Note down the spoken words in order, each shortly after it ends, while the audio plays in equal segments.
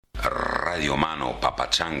Radio Mano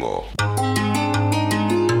Papachango.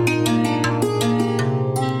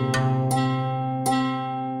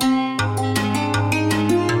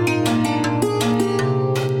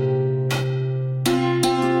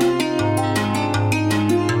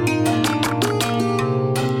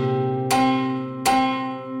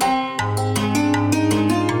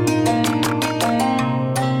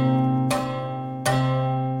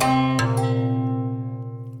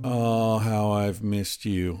 Missed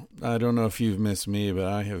you. I don't know if you've missed me, but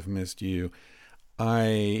I have missed you.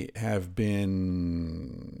 I have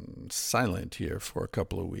been silent here for a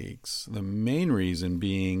couple of weeks. The main reason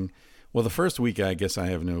being, well, the first week, I guess I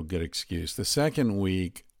have no good excuse. The second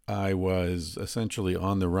week, I was essentially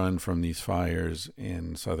on the run from these fires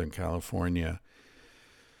in Southern California.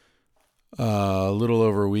 A little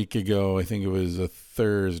over a week ago, I think it was a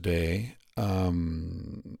Thursday,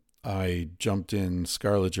 I jumped in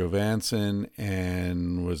Scarlett Johansson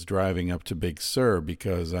and was driving up to Big Sur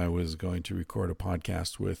because I was going to record a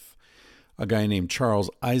podcast with a guy named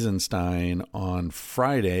Charles Eisenstein on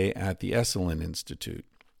Friday at the Esalen Institute.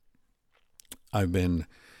 I've been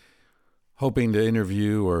hoping to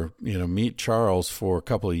interview or, meet Charles for a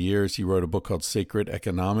couple of years. He wrote a book called Sacred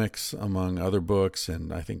Economics, among other books,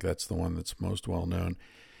 and I think that's the one that's most well known.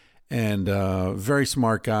 And very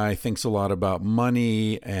smart guy, thinks a lot about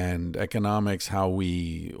money and economics, how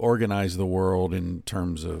we organize the world in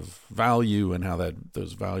terms of value and how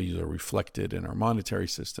those values are reflected in our monetary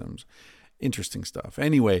systems. Interesting stuff.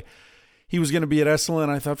 Anyway, he was going to be at Esalen.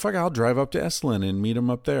 I thought, fuck, I'll drive up to Esalen and meet him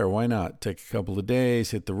up there. Why not? Take a couple of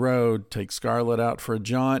days, hit the road, take Scarlett out for a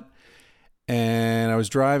jaunt. And I was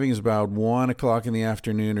driving. It was about 1 o'clock in the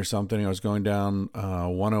afternoon or something. I was going down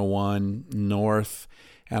 101 north.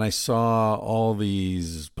 And I saw all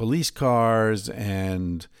these police cars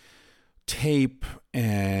and tape,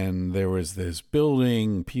 and there was this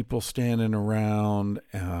building, people standing around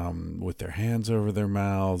with their hands over their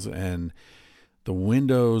mouths, and the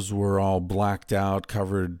windows were all blacked out,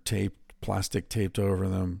 covered, plastic taped over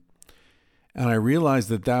them. And I realized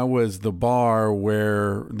that was the bar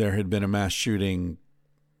where there had been a mass shooting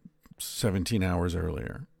 17 hours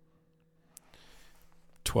earlier.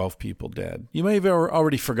 12 people dead. You may have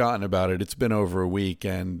already forgotten about it. It's been over a week,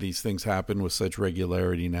 and these things happen with such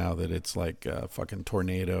regularity now that it's like a fucking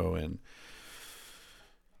tornado in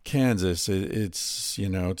Kansas. It's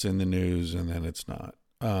it's in the news, and then it's not.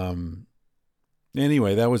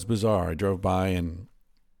 Anyway, that was bizarre. I drove by and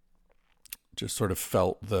just sort of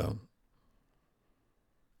felt the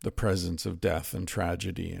presence of death and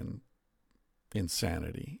tragedy and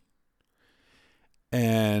insanity.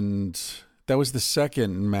 And that was the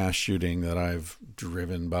second mass shooting that I've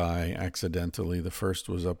driven by accidentally. The first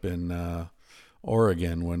was up in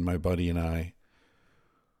Oregon when my buddy and I,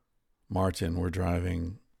 Martin, were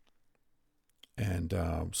driving and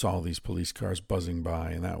saw these police cars buzzing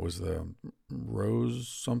by. And that was the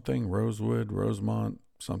Rosemont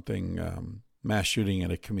mass shooting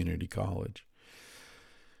at a community college.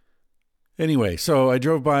 Anyway, so I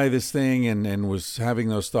drove by this thing and was having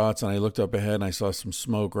those thoughts, and I looked up ahead and I saw some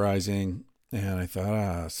smoke rising. And I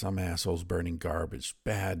thought, some asshole's burning garbage.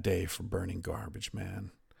 Bad day for burning garbage,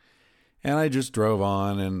 man. And I just drove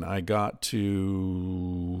on, and I got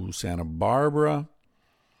to Santa Barbara.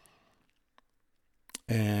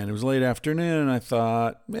 And it was late afternoon, and I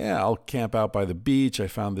thought, I'll camp out by the beach. I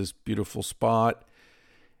found this beautiful spot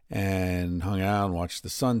and hung out and watched the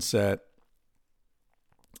sunset.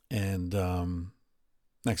 And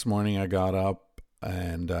next morning I got up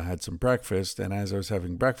and had some breakfast. And as I was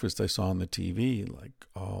having breakfast, I saw on the TV, like,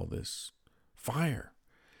 all this fire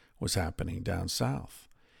was happening down south,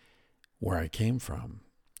 where I came from,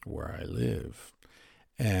 where I live.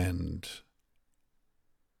 And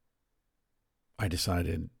I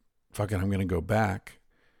decided, fuck it, I'm going to go back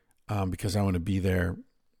because I want to be there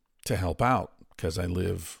to help out, because I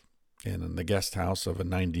live in the guest house of a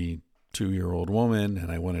 92-year-old woman,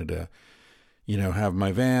 and I wanted to have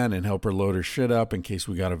my van and help her load her shit up in case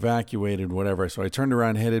we got evacuated, whatever. So I turned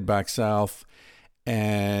around, headed back south.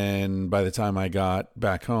 And by the time I got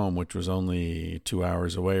back home, which was only 2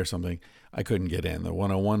 hours away or something, I couldn't get in. The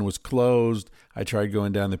 101 was closed. I tried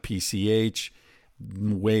going down the PCH.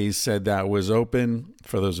 Waze said that was open.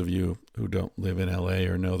 For those of you who don't live in LA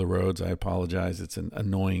or know the roads, I apologize. It's an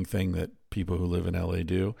annoying thing that people who live in LA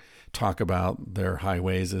do. Talk about their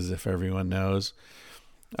highways as if everyone knows.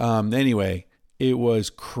 Anyway, it was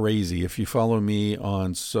crazy. If you follow me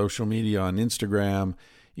on social media, on Instagram,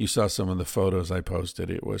 you saw some of the photos I posted.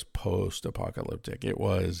 It was post-apocalyptic. It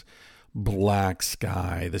was black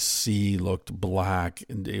sky. The sea looked black,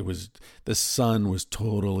 and the sun was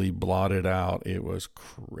totally blotted out. It was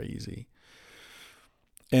crazy.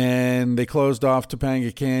 And they closed off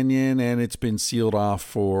Topanga Canyon, and it's been sealed off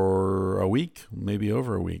for a week, maybe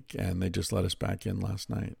over a week, and they just let us back in last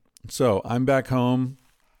night. So I'm back home.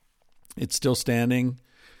 It's still standing.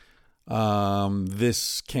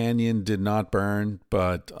 This canyon did not burn,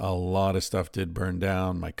 but a lot of stuff did burn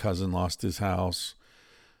down. My cousin lost his house.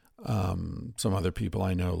 Some other people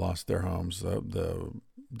I know lost their homes. The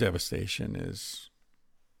devastation is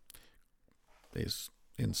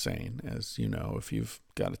insane, as you know, if you've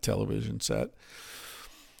got a television set.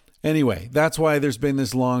 Anyway, that's why there's been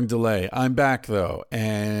this long delay. I'm back, though,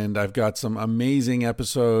 and I've got some amazing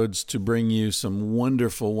episodes to bring you, some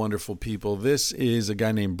wonderful, wonderful people. This is a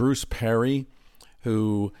guy named Bruce Perry,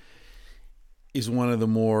 who is one of the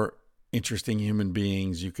more interesting human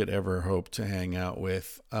beings you could ever hope to hang out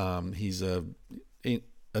with. He's a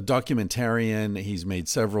documentarian. He's made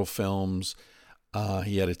several films.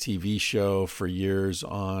 He had a TV show for years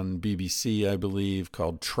on BBC, I believe,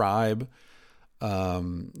 called Tribe.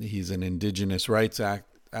 He's an indigenous rights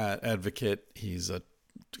advocate. He's an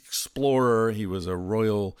explorer. He was a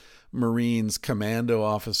Royal Marines commando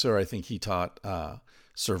officer. I think he taught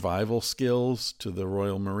survival skills to the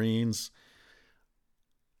Royal Marines.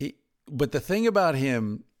 But the thing about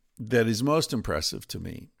him that is most impressive to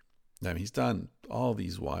me, I mean, he's done all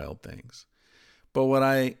these wild things, but what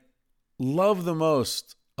I love the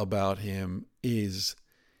most about him is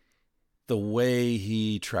the way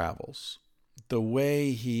he travels. The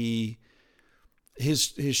way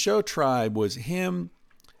his show Tribe was him,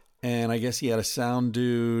 and I guess he had a sound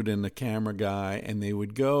dude and a camera guy, and they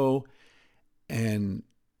would go and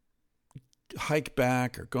hike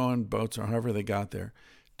back or go on boats or however they got there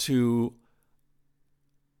to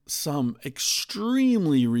some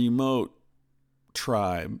extremely remote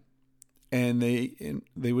tribe, and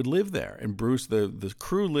they would live there. And Bruce, the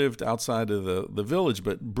crew lived outside of the village,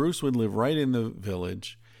 but Bruce would live right in the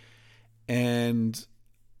village. And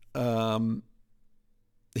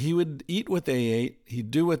he would eat what they ate. He'd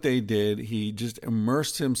do what they did. He just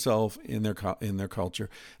immersed himself in their culture.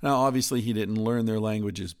 Now, obviously, he didn't learn their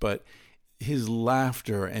languages, but his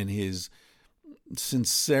laughter and his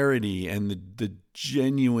sincerity and the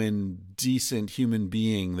genuine, decent human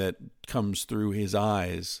being that comes through his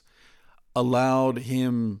eyes allowed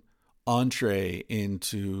him entree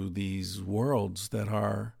into these worlds that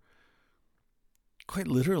are quite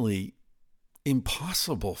literally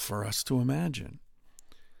impossible for us to imagine.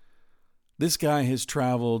 This guy has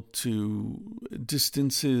traveled to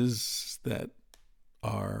distances that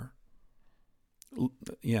are,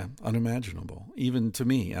 unimaginable, even to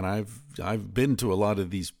me. And I've been to a lot of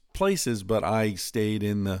these places, but I stayed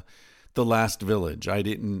in the last village. I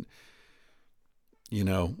didn't,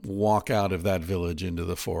 walk out of that village into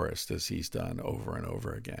the forest as he's done over and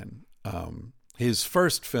over again. His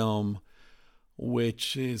first film,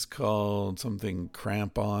 which is called something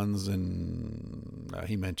Crampons, and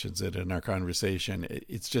he mentions it in our conversation.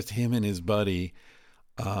 It's just him and his buddy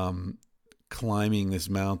climbing this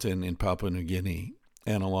mountain in Papua New Guinea,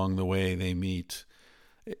 and along the way they meet,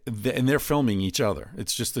 and they're filming each other.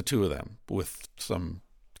 It's just the two of them with some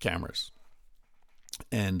cameras,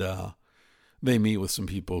 and they meet with some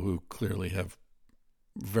people who clearly have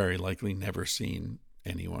very likely never seen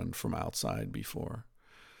anyone from outside before.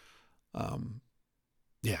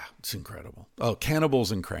 Yeah, it's incredible. Oh,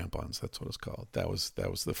 Cannibals and Crampons, that's what it's called. That was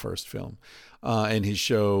the first film. And his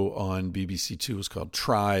show on BBC Two was called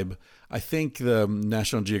Tribe. I think the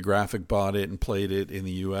National Geographic bought it and played it in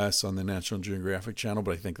the US on the National Geographic channel,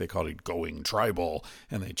 but I think they called it Going Tribal,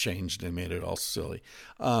 and they changed and made it all silly.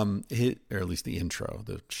 Or at least the intro,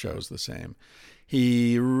 the show's the same.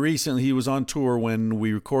 He was on tour when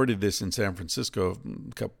we recorded this in San Francisco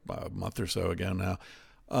a month or so ago now.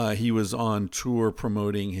 He was on tour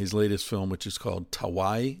promoting his latest film, which is called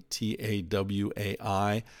Tawai,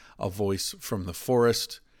 Tawai, A Voice from the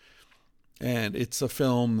Forest. And it's a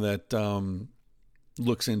film that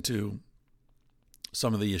looks into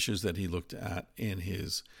some of the issues that he looked at in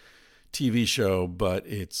his TV show, but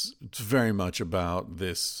it's very much about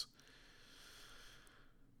this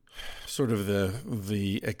sort of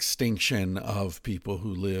the extinction of people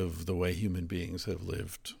who live the way human beings have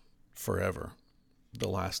lived forever. The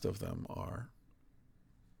last of them are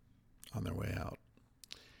on their way out,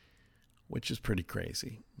 which is pretty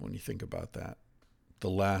crazy when you think about that. The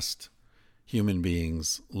last human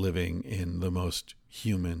beings living in the most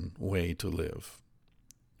human way to live,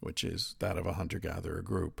 which is that of a hunter-gatherer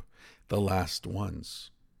group. The last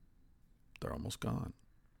ones, they're almost gone.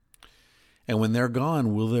 And when they're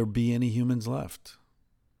gone, will there be any humans left?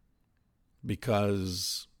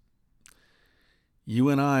 Because you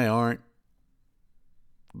and I aren't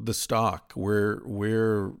the stock.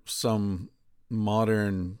 We're some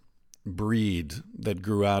modern breed that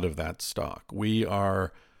grew out of that stock. We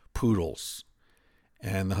are poodles,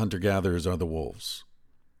 and the hunter-gatherers are the wolves.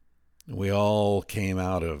 We all came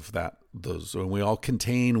out of those, and we all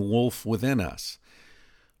contain wolf within us,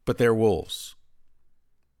 but they're wolves,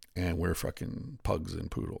 and we're fucking pugs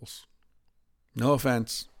and poodles. No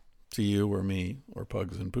offense to you or me or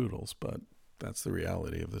pugs and poodles, but that's the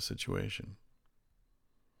reality of the situation.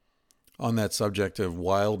 On that subject of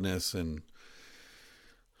wildness and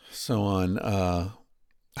so on, I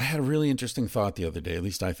had a really interesting thought the other day. At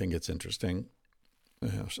least I think it's interesting.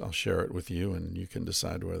 I'll share it with you, and you can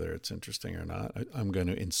decide whether it's interesting or not. I'm going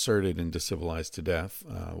to insert it into Civilized to Death,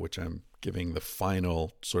 which I'm giving the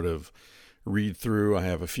final sort of read through. I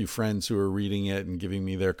have a few friends who are reading it and giving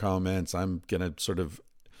me their comments. I'm going to sort of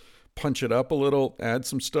punch it up a little, add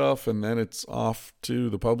some stuff, and then it's off to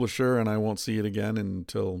the publisher, and I won't see it again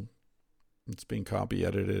until it's being copy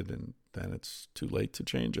edited, and then it's too late to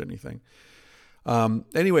change anything.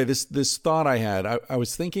 Anyway, this thought I had, I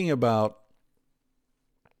was thinking about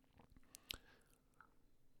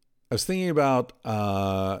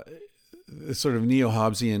this sort of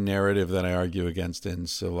neo-Hobbesian narrative that I argue against in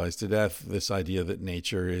Civilized to Death, this idea that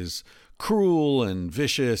nature is cruel and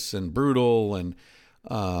vicious and brutal, and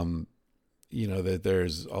that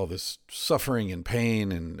there's all this suffering and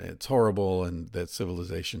pain, and it's horrible, and that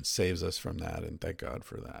civilization saves us from that, and thank God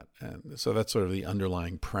for that. And so that's sort of the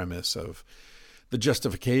underlying premise of the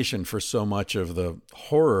justification for so much of the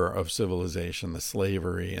horror of civilization, the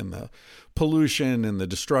slavery and the pollution and the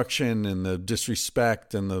destruction and the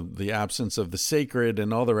disrespect and the absence of the sacred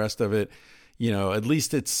and all the rest of it. At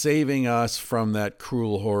least it's saving us from that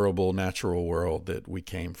cruel, horrible natural world that we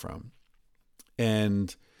came from.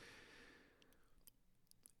 And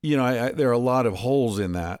there are a lot of holes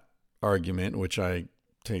in that argument, which I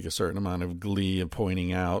take a certain amount of glee in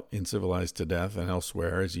pointing out in Civilized to Death and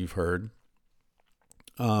elsewhere, as you've heard.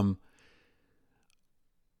 But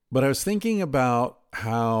I was thinking about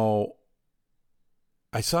how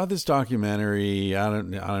I saw this documentary. I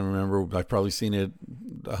don't remember. I've probably seen it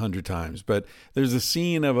 100 times, but there's a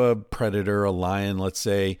scene of a predator, a lion, let's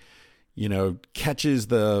say, catches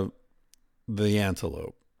the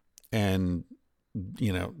antelope and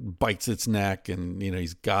bites its neck, and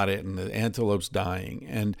he's got it, and the antelope's dying.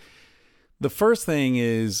 And the first thing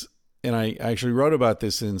is, and I actually wrote about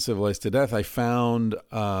this in Civilized to Death, I found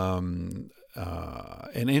an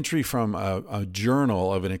entry from a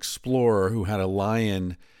journal of an explorer who had a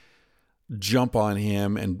lion jump on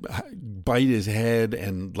him and bite his head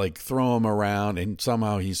and throw him around, and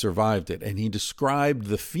somehow he survived it. And he described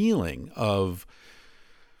the feeling of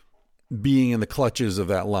being in the clutches of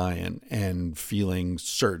that lion and feeling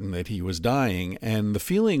certain that he was dying. And the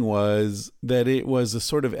feeling was that it was a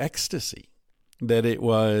sort of ecstasy, it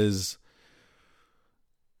was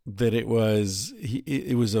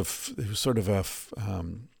sort of a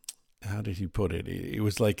how did he put it? It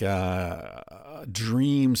was like a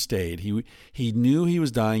dream state. He knew he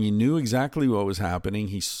was dying. He knew exactly what was happening.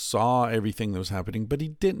 He saw everything that was happening, but he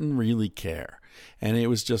didn't really care. And it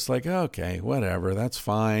was just like, okay, whatever, that's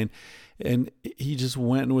fine. And he just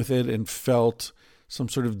went with it and felt some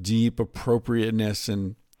sort of deep appropriateness.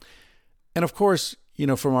 And of course,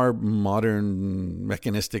 from our modern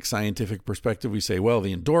mechanistic scientific perspective, we say, well,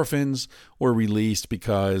 the endorphins were released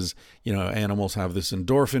because, animals have this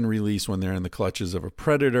endorphin release when they're in the clutches of a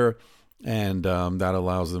predator, and that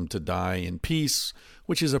allows them to die in peace,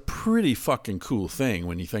 which is a pretty fucking cool thing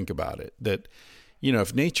when you think about it. That,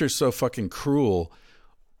 if nature's so fucking cruel,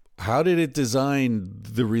 how did it design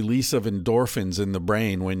the release of endorphins in the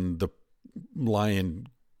brain when the lion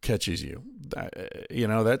catches you?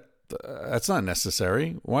 That's not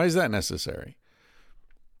necessary. Why is that necessary?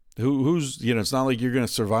 Who's it's not like you're going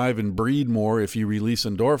to survive and breed more if you release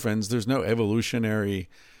endorphins. There's no evolutionary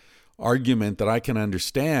argument that I can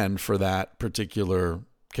understand for that particular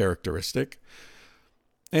characteristic.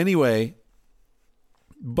 Anyway,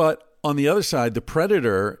 but on the other side, the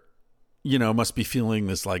predator, must be feeling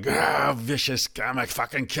this vicious, I'm a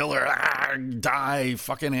fucking killer, die,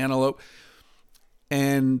 fucking antelope.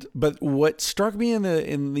 But what struck me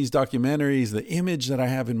in these documentaries, the image that I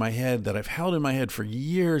have in my head, that I've held in my head for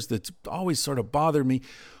years, that's always sort of bothered me,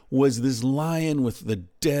 was this lion with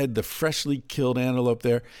the freshly killed antelope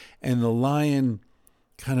there, and the lion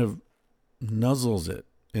kind of nuzzles it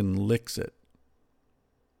and licks it.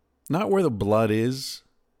 Not where the blood is.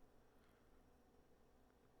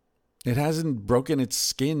 It hasn't broken its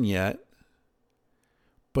skin yet.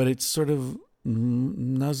 but it's sort of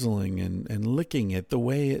nuzzling and licking it the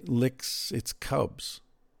way it licks its cubs.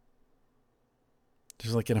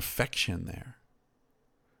 There's like an affection there.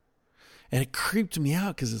 And it creeped me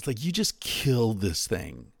out because it's like, you just killed this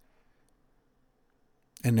thing.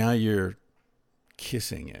 And now you're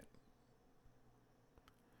kissing it.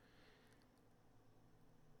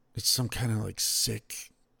 It's some kind of like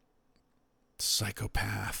sick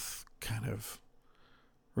psychopath kind of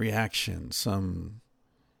reaction. Something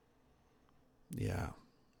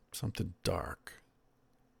dark.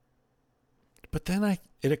 But then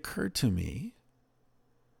it occurred to me,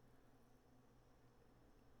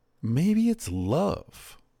 maybe it's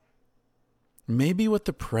love. Maybe what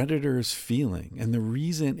the predator is feeling, and the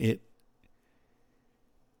reason it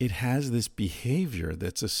has this behavior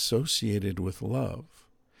that's associated with love,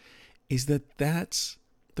 is that's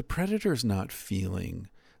the predator's not feeling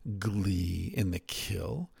glee in the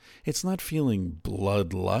kill. It's not feeling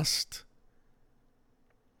bloodlust.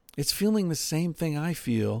 It's feeling the same thing I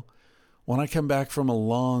feel when I come back from a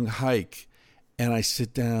long hike and I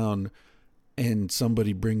sit down and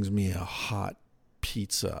somebody brings me a hot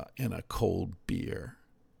pizza and a cold beer.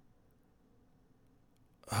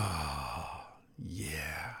 Oh,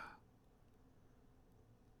 yeah.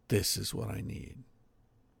 This is what I need.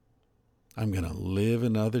 I'm going to live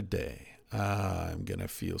another day. I'm going to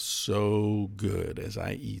feel so good as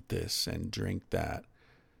I eat this and drink that.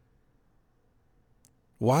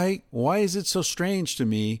 Why is it so strange to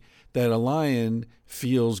me that a lion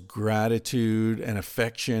feels gratitude and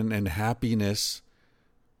affection and happiness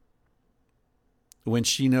when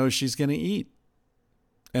she knows she's going to eat,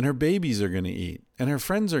 and her babies are going to eat, and her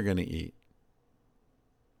friends are going to eat?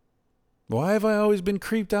 Why have I always been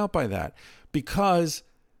creeped out by that? Because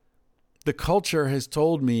the culture has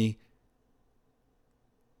told me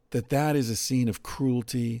that is a scene of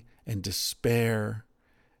cruelty and despair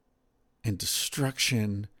and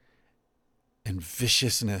destruction and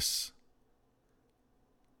viciousness,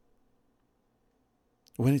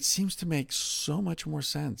 when it seems to make so much more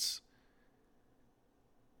sense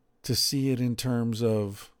to see it in terms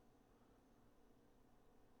of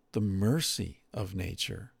the mercy of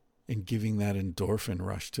nature and giving that endorphin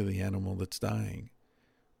rush to the animal that's dying,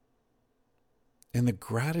 and the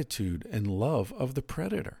gratitude and love of the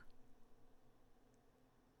predator.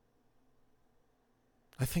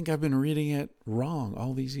 I think I've been reading it wrong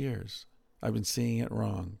all these years. I've been seeing it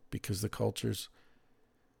wrong because the culture's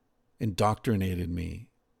indoctrinated me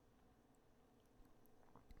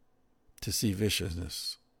to see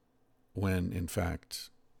viciousness when, in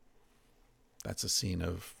fact, that's a scene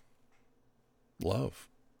of love.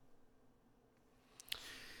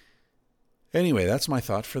 Anyway, that's my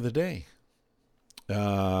thought for the day.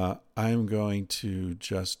 I'm going to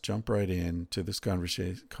just jump right into this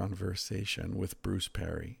conversation with Bruce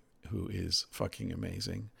Perry, who is fucking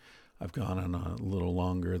amazing. I've gone on a little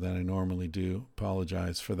longer than I normally do.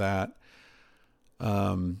 Apologize for that.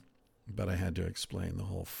 But I had to explain the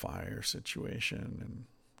whole fire situation and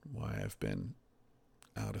why I've been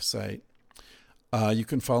out of sight. You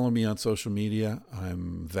can follow me on social media.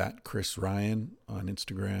 I'm that Chris Ryan on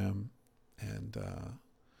Instagram and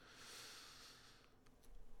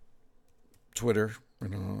Twitter.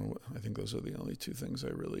 I think those are the only two things I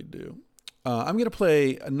really do. I'm going to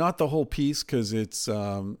play not the whole piece because it's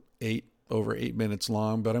over 8 minutes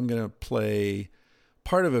long, but I'm going to play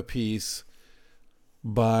part of a piece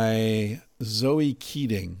by Zoe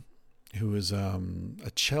Keating, who is a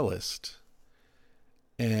cellist,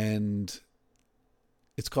 and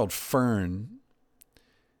it's called Fern.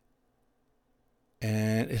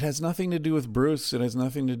 And it has nothing to do with Bruce. It has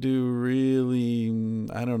nothing to do really,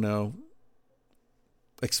 I don't know,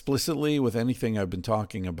 explicitly with anything I've been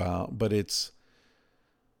talking about, but it's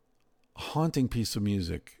a haunting piece of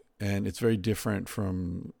music, and it's very different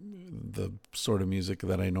from the sort of music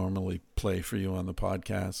that I normally play for you on the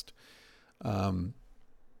podcast.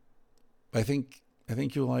 I think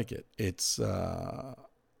you'll like it. It's a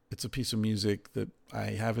piece of music that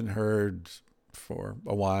I haven't heard for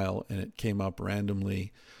a while, and it came up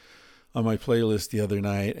randomly on my playlist the other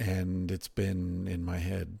night, and it's been in my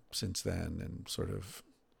head since then and sort of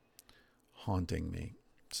haunting me.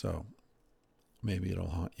 So maybe it'll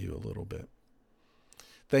haunt you a little bit.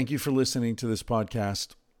 Thank you for listening to this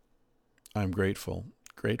podcast. I'm grateful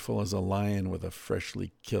as a lion with a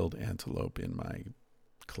freshly killed antelope in my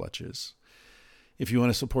clutches. If you want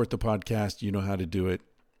to support the podcast, you know how to do it.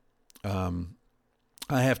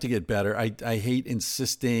 I have to get better. I hate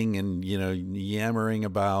insisting and, yammering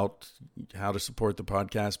about how to support the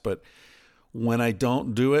podcast, but when I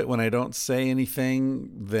don't do it, when I don't say anything,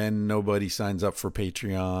 then nobody signs up for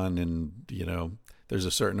Patreon, and, there's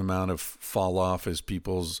a certain amount of fall off as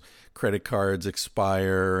people's credit cards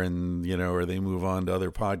expire and, or they move on to other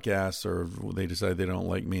podcasts or they decide they don't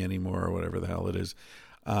like me anymore or whatever the hell it is.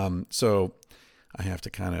 So I have to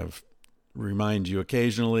kind of remind you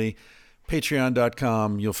occasionally.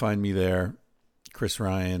 Patreon.com, you'll find me there. Chris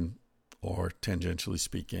Ryan, or Tangentially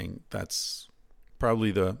Speaking. That's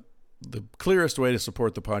probably the clearest way to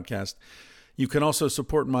support the podcast. You can also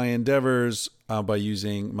support my endeavors by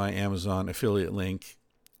using my Amazon affiliate link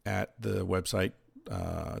at the website,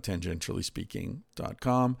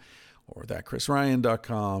 tangentiallyspeaking.com or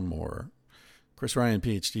thatchrisryan.com or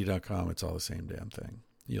chrisryanphd.com. It's all the same damn thing.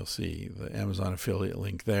 You'll see the Amazon affiliate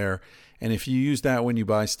link there. And if you use that when you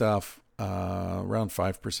buy stuff, around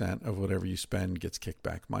 5% of whatever you spend gets kicked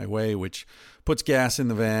back my way, which puts gas in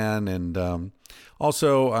the van. And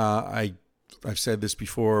also, I've said this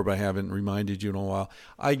before, but I haven't reminded you in a while.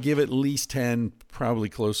 I give at least 10, probably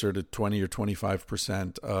closer to 20 or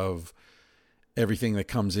 25% of everything that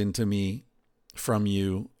comes into me from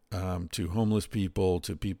you to homeless people,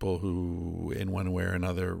 to people who in one way or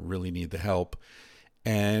another really need the help.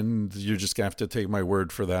 And you're just going to have to take my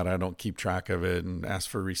word for that. I don't keep track of it and ask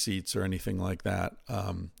for receipts or anything like that.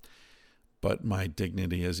 But my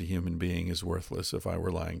dignity as a human being is worthless if I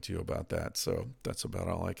were lying to you about that. So that's about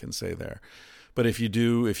all I can say there. But if you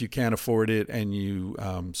can't afford it and you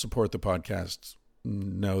support the podcast,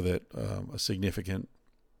 know that a significant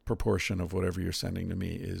proportion of whatever you're sending to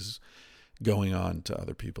me is going on to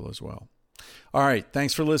other people as well. All right.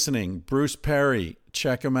 Thanks for listening. Bruce Perry,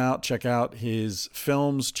 check him out. Check out his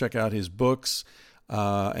films. Check out his books.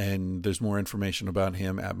 And there's more information about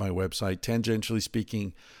him at my website,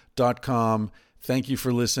 tangentiallyspeaking.com. Thank you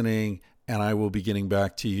for listening. And I will be getting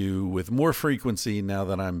back to you with more frequency now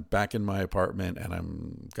that I'm back in my apartment and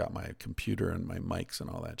I'm got my computer and my mics and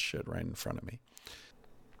all that shit right in front of me.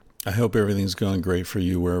 I hope everything's going great for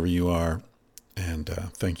you wherever you are. And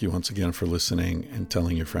thank you once again for listening and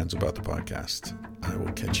telling your friends about the podcast. I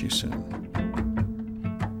will catch you soon.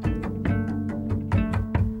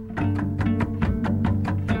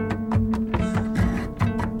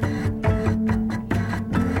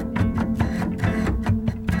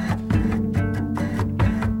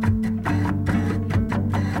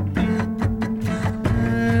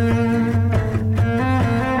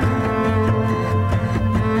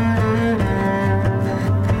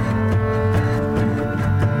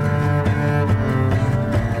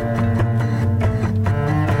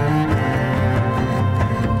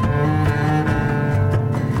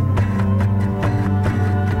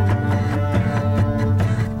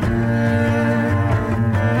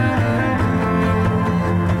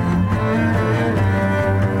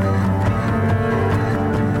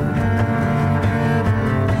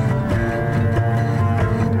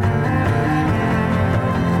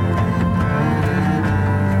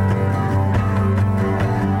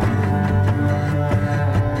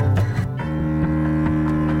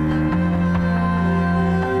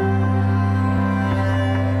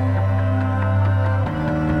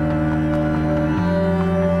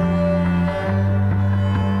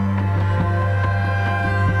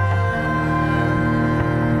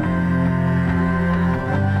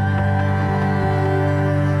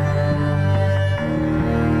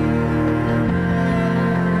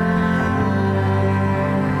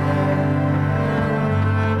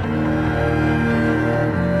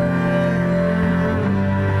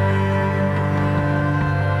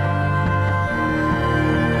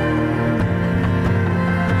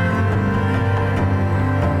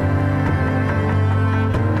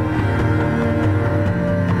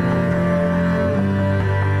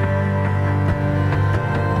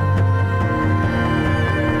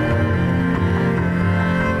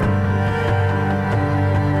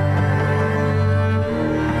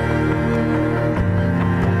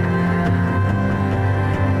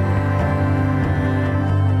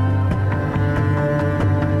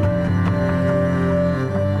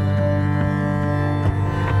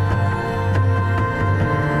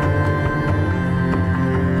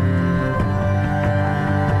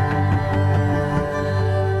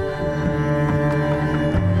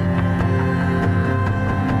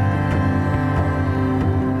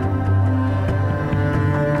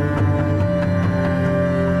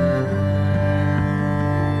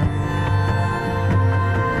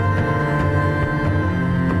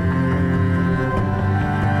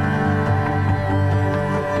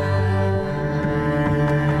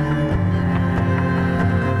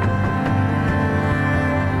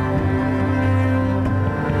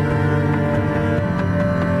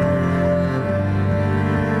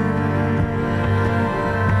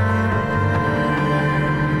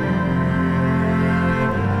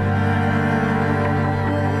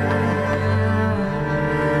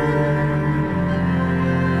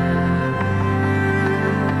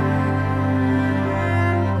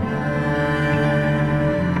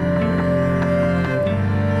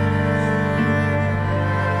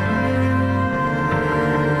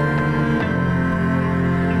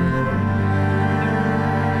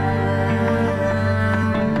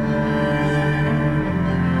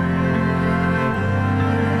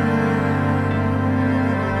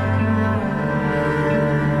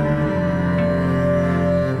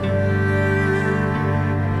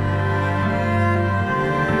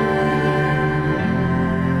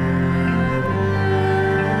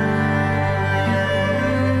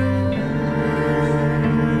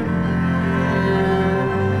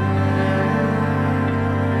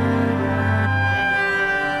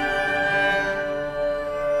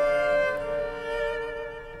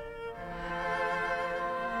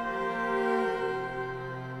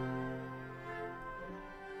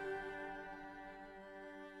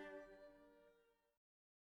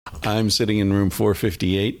 I'm sitting in room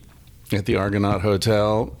 458 at the Argonaut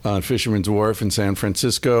Hotel on Fisherman's Wharf in San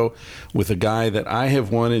Francisco with a guy that I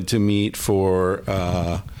have wanted to meet for,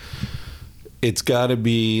 it's got to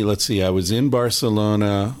be, let's see, I was in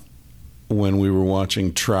Barcelona when we were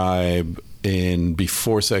watching Tribe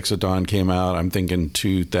before Sex at Dawn came out. I'm thinking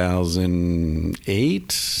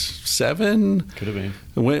 2008, 7? Could have been.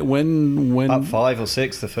 When About 5 or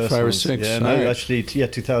 6, the first 5 or ones. 6. Yeah, no, actually,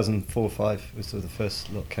 2004 or 5 was the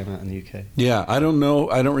first lot came out in the UK. Yeah, I don't know.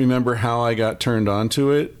 I don't remember how I got turned on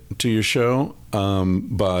to your show.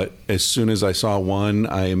 But as soon as I saw one,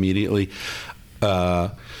 I immediately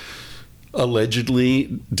allegedly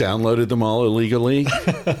downloaded them all illegally.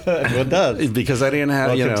 Everyone does. Because I didn't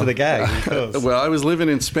have, Welcome to the gang, of course. Well, I was living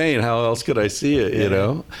in Spain. How else could I see it, you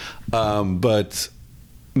know? But,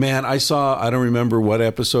 man, I don't remember what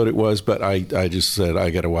episode it was, but I just said,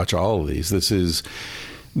 I got to watch all of these. This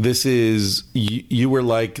is you were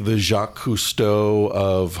like the Jacques Cousteau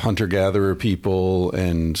of hunter-gatherer people.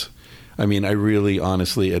 And, I mean, I really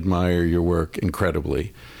honestly admire your work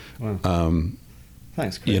incredibly. Wow.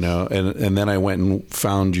 Thanks, Chris. You know, and then I went and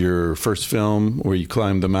found your first film where you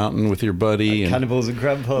climbed the mountain with your buddy. Cannibals and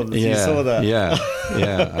Crampons. Yeah, You saw that? Yeah.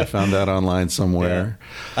 I found that online somewhere.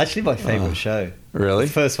 Yeah. Actually, my favourite show. Really?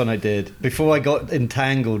 The first one I did. Before I got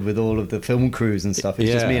entangled with all of the film crews and stuff. It's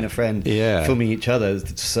just me and a friend filming each other.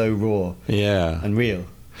 It's so raw and real.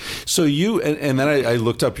 So and then I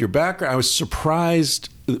looked up your background. I was surprised.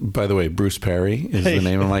 By the way, Bruce Perry is the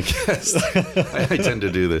name of my guest. I tend to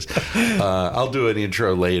do this. I'll do an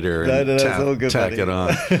intro later and tack it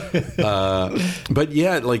on. But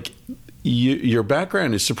yeah, like your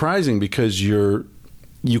background is surprising because you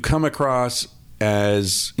come across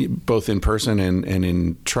as both in person and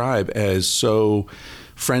in Tribe as so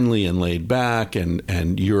friendly and laid back,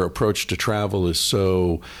 and your approach to travel is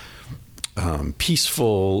so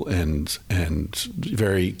peaceful and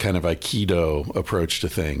very kind of Aikido approach to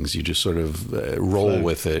things. You just sort of roll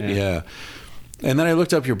with it. Yeah. And then I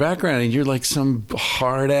looked up your background, and you're like some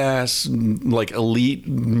hard ass, like elite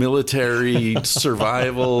military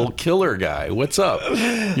survival killer guy. What's up?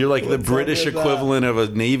 You're like the British equivalent of a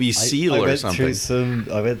Navy SEAL or something.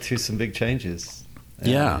 I went through some big changes.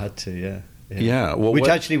 Yeah. I had to. Yeah. Well, which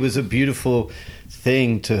actually was a beautiful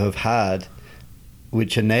thing to have had,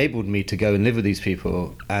 which enabled me to go and live with these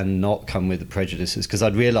people and not come with the prejudices, because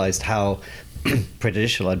I'd realized how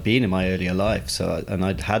prejudicial I'd been in my earlier life. And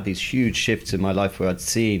I'd had these huge shifts in my life where I'd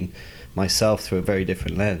seen myself through a very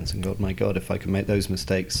different lens and my God, if I can make those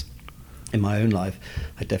mistakes in my own life,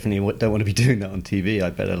 I definitely don't want to be doing that on TV.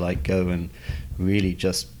 I better go and really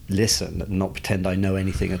just listen and not pretend I know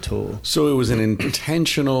anything at all. So it was an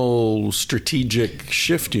intentional, strategic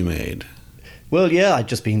shift you made. Well, yeah, I'd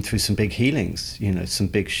just been through some big healings, some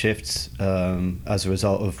big shifts as a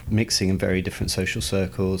result of mixing in very different social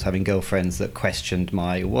circles, having girlfriends that questioned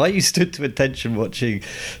why you stood to attention watching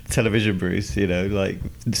television, Bruce,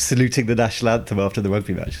 saluting the national anthem after the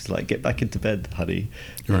rugby match. It's like, get back into bed, honey.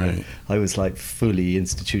 Right. I was fully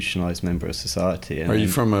institutionalized member of society. Are you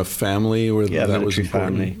from a family where that was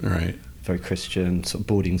important? Family. Right. Very Christian, sort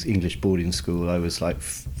of English boarding school. I was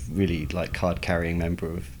really card-carrying member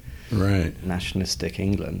of nationalistic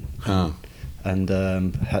England, and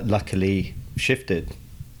luckily shifted,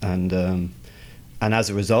 and as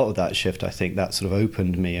a result of that shift, I think that sort of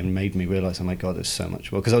opened me and made me realize, oh my God, there's so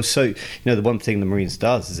much more. Because I was so, the one thing the Marines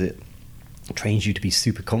does is it trains you to be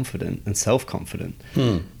super confident and self-confident,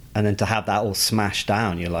 and then to have that all smashed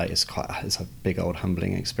down, you're like, it's a big old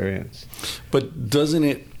humbling experience. But doesn't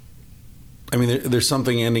it? I mean, there's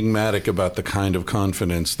something enigmatic about the kind of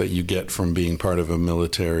confidence that you get from being part of an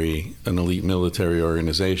elite military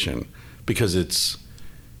organization, because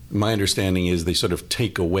my understanding is they sort of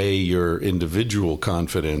take away your individual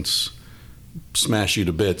confidence, smash you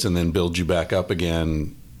to bits, and then build you back up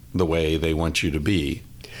again the way they want you to be.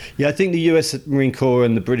 Yeah, I think the US Marine Corps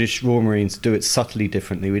and the British Royal Marines do it subtly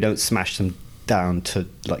differently. We don't smash them down to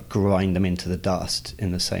grind them into the dust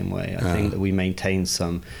in the same way. I think that we maintain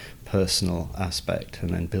some personal aspect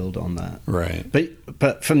and then build on that. Right.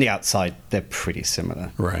 But from the outside, they're pretty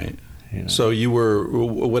similar. Right. So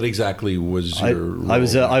what exactly was your role? I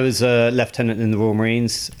was a lieutenant in the Royal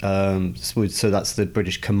Marines. So that's the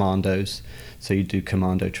British Commandos. So you do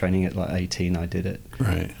commando training at 18. I did it.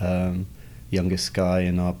 Right. Youngest guy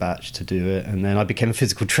in our batch to do it, and then I became a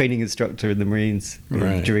physical training instructor in the Marines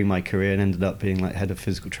during my career, and ended up being head of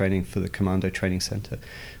physical training for the Commando Training Centre,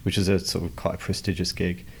 which is a sort of quite a prestigious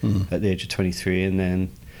gig at the age of 23, and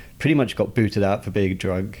then pretty much got booted out for being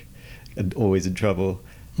drunk and always in trouble,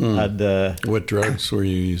 And what drugs were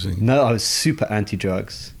you using? No, I was super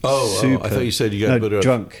anti-drugs. I thought you said you got a bit of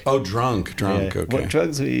drunk. Oh, drunk. Yeah. Okay. What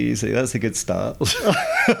drugs were you using? That's a good start.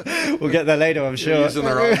 We'll get there later, I'm sure. You're using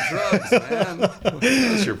the wrong drugs, man.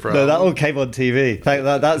 That's your problem. No, that all came on TV.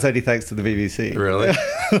 That's only thanks to the BBC. Really?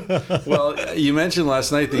 Well, you mentioned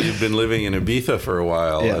last night that you've been living in Ibiza for a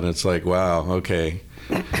while, and it's like, wow, okay.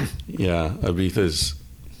 Yeah, Ibiza's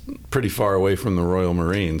pretty far away from the Royal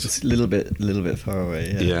Marines. It's a little bit far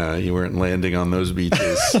away. Yeah, you weren't landing on those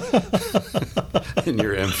beaches in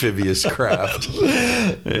your amphibious craft.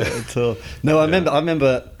 At all. No, I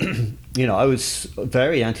remember. I was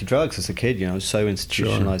very anti-drugs as a kid. I was so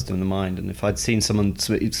institutionalized in the mind, and if I'd seen someone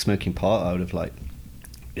smoking pot, I would have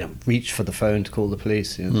reached for the phone to call the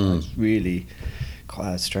police. I was really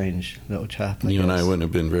quite a strange little chap. You and I wouldn't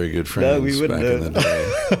have been very good friends. No, we wouldn't back in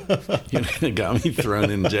the day. You got me thrown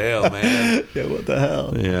in jail, man. Yeah, what the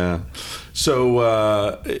hell? Yeah.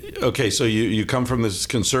 So, so you come from this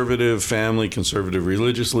conservative family, conservative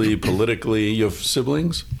religiously, politically. You have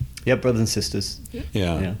siblings? Yeah, brothers and sisters.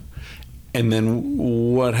 Yeah. And then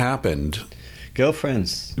what happened?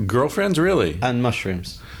 Girlfriends. Girlfriends, really? And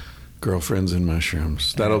mushrooms. Girlfriends and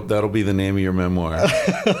mushrooms. That'll be the name of your memoir.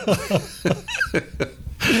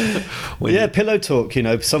 Pillow talk.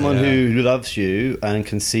 Someone who loves you and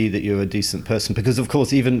can see that you're a decent person. Because of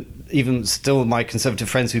course, even still, my conservative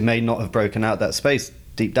friends who may not have broken out that space,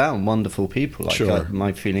 deep down, wonderful people.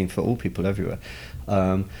 My feeling for all people everywhere.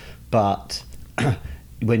 But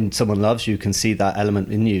when someone loves you, can see that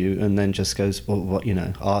element in you, and then just goes,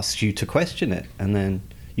 asks you to question it, and then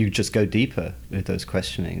you just go deeper with those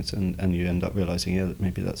questionings, and you end up realizing, that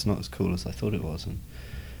maybe that's not as cool as I thought it was, and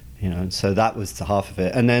so that was the half of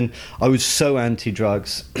it. And then I was so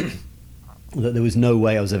anti-drugs that there was no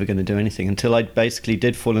way I was ever going to do anything until I basically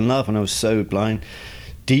did fall in love, and I was so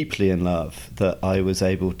deeply in love, that I was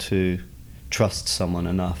able to trust someone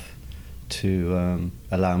enough to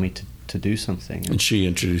allow me to do something. And she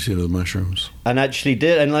introduced you to the mushrooms. And actually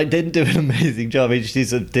did, and didn't do an amazing job.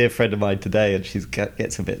 She's a dear friend of mine today, and she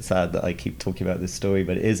gets a bit sad that I keep talking about this story,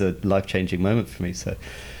 but it is a life-changing moment for me, so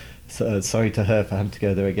sorry to her for having to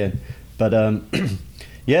go there again. But it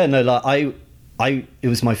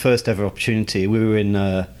was my first ever opportunity. We were in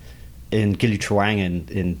Gili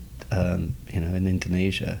Trawangan in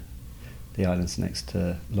Indonesia, the islands next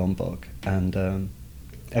to Lombok, and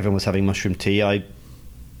everyone was having mushroom tea. I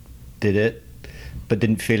did it, but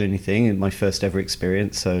didn't feel anything in my first ever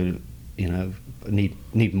experience. So,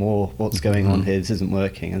 need more. What's going on here? This isn't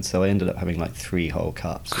working. And so I ended up having 3 whole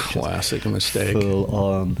cups. Classic mistake. Full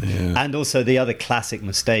on. Yeah. And also the other classic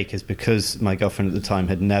mistake is because my girlfriend at the time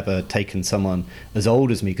had never taken someone as old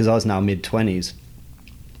as me, because I was now mid-20s,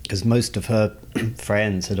 because most of her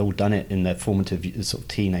friends had all done it in their formative sort of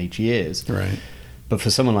teenage years. Right. But for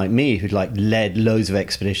someone like me who'd led loads of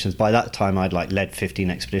expeditions, by that time I'd led 15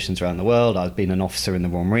 expeditions around the world. I'd been an officer in the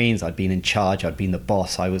Royal Marines. I'd been in charge. I'd been the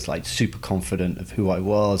boss. I was super confident of who I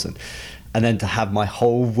was. And then to have my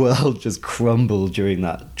whole world just crumble during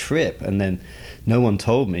that trip. And then no one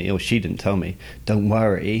told me, or she didn't tell me, don't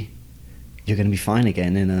worry, you're going to be fine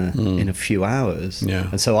again in a few hours. Yeah.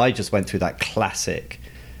 And so I just went through that classic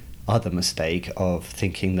other mistake of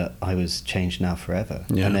thinking that I was changed now forever,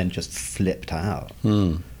 and then just flipped out.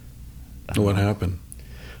 What happened?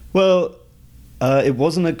 Well, it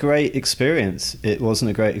wasn't a great experience. I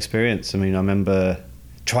mean, I remember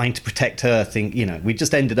trying to protect her. We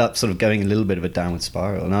just ended up sort of going a little bit of a downward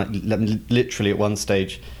spiral, and I literally at one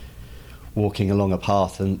stage walking along a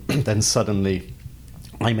path, and then suddenly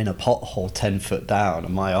I'm in a pothole 10 foot down,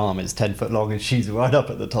 and my arm is 10 foot long, and she's right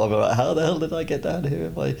up at the top. I'm like, how the hell did I get down here?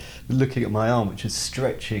 Am I looking at my arm, which is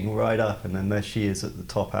stretching right up, and then there she is at the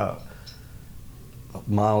top, out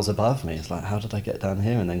miles above me. It's like, how did I get down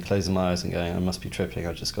here? And then closing my eyes and going, I must be tripping.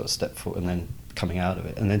 I just got to step forward, and then coming out of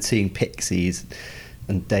it, and then seeing pixies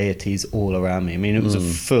and deities all around me. I mean, it was a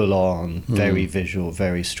full-on, very visual,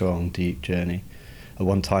 very strong, deep journey. At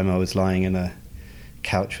one time, I was lying in a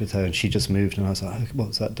couch with her, and she just moved, and I was like, oh,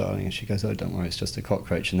 what's that, darling? And she goes, oh, don't worry, it's just a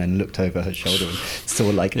cockroach, and then looked over her shoulder and saw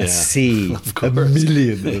a sea, a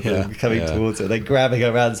million of them coming towards her, then grabbing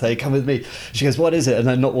her around saying, come with me. She goes, what is it? And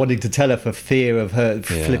I'm not wanting to tell her for fear of her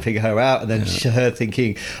flipping her out, and then her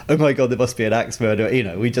thinking, oh my god, there must be an axe murder.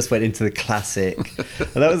 We just went into the classic.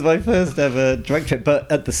 And that was my first ever drug trip.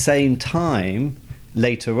 But at the same time,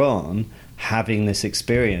 later on, having this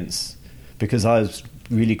experience, because I was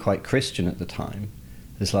really quite Christian at the time,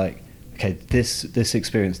 it's like, okay, this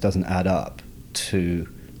experience doesn't add up to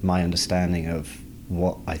my understanding of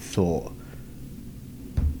what I thought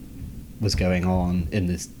was going on in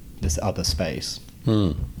this other space.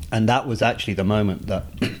 And that was actually the moment that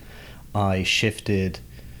I shifted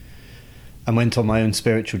and went on my own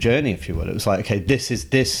spiritual journey, if you will. It was like, okay,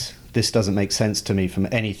 this doesn't make sense to me from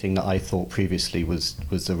anything that I thought previously was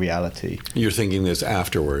the reality. You're thinking this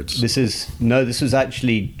afterwards? This was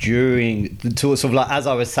actually during, sort of like as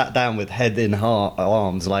I was sat down with head in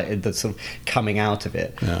arms, like the sort of coming out of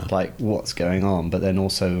it, like what's going on. But then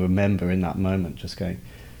also remember in that moment just going,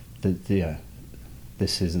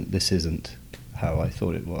 this isn't how I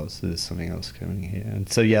thought it was. There's something else coming here. And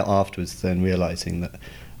so afterwards then realizing that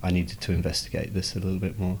I needed to investigate this a little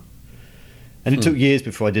bit more. And it took years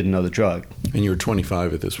before I did another drug. And you were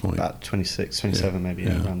 25 at this point? About 26, 27 maybe,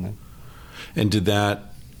 around then. And did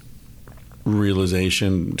that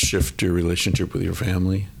realization shift your relationship with your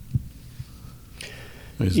family?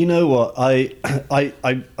 You know what?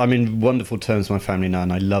 I'm in wonderful terms with my family now,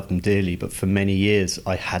 and I love them dearly, but for many years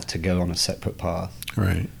I had to go on a separate path.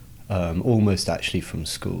 Right. Almost actually from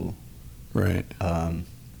school. Right.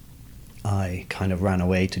 I kind of ran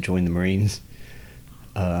away to join the Marines.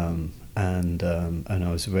 And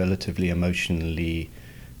I was relatively emotionally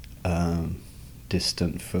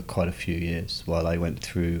distant for quite a few years while I went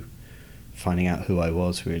through finding out who I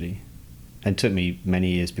was, really. And it took me many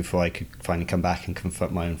years before I could finally come back and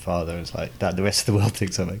confront my own father. It's like, Dad, the rest of the world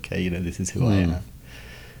thinks I'm okay, this is who I am.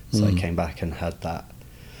 So I came back and had that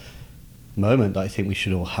moment that I think we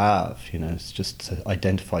should all have, it's just to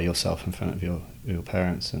identify yourself in front of your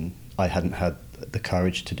parents. And I hadn't had the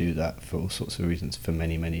courage to do that for all sorts of reasons for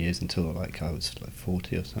many, many years until I was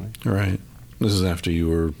 40 or something. Right. This is after you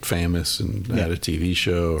were famous and had a TV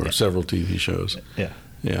show or several TV shows. Yeah.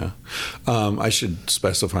 I should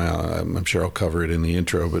specify, I'm sure I'll cover it in the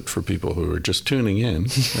intro, but for people who are just tuning in,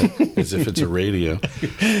 as if it's a radio,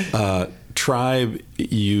 Tribe,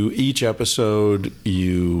 each episode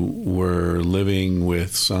you were living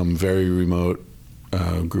with some very remote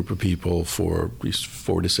group of people for at least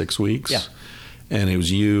 4 to 6 weeks. Yeah. And it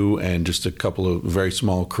was you and just a couple of very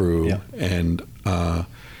small crew. Yeah. And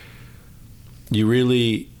you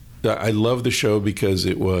really, I love the show because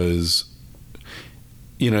it was,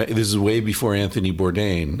 this is way before Anthony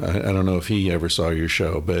Bourdain. I don't know if he ever saw your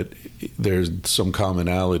show, but there's some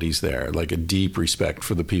commonalities there, like a deep respect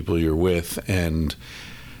for the people you're with. And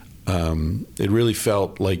it really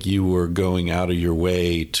felt like you were going out of your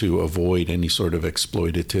way to avoid any sort of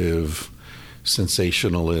exploitative,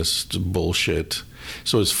 sensationalist bullshit.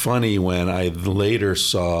 So it's funny when I later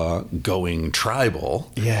saw Going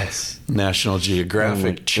Tribal, National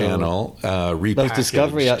Geographic Channel, repackaged. That was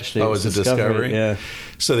Discovery, actually. Oh, was it Discovery? Yeah.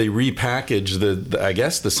 So they repackaged I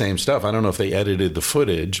guess the same stuff. I don't know if they edited the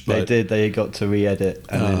footage, but they did. They got to re-edit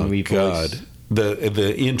and then re-voice. God.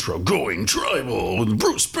 The intro, Going Tribal with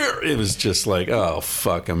Bruce Perry. It was just like, oh,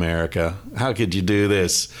 fuck America. How could you do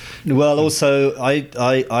this? Well, also,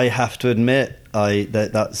 I have to admit,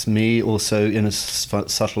 that's me also in a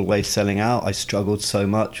subtle way selling out. I struggled so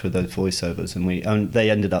much with those voiceovers, and they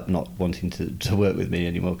ended up not wanting to work with me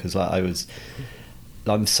anymore because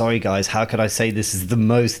I'm sorry, guys, how could I say this is the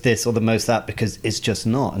most this or the most that, because it's just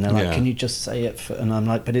not. And they're like, can you just say it? And I'm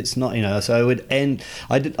like, but it's not, So I would end.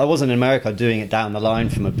 I wasn't in America doing it down the line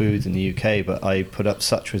from a booth in the UK, but I put up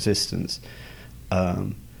such resistance.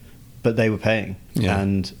 But they were paying,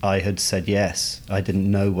 and I had said yes. I didn't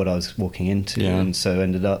know what I was walking into, and so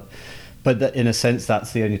ended up. But in a sense,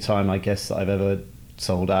 that's the only time I guess that I've ever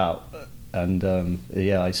sold out. And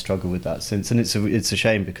I struggle with that since, and it's a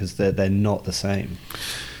shame because they're not the same.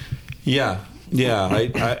 Yeah.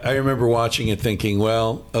 I remember watching it thinking,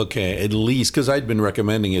 well, okay, at least because I'd been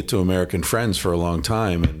recommending it to American friends for a long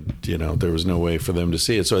time, and there was no way for them to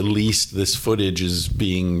see it. So at least this footage is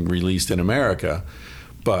being released in America,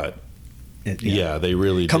 but. They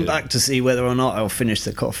really come back to see whether or not I'll finish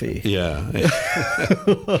the coffee. Yeah.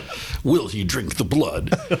 Will he drink the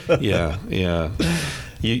blood? Yeah.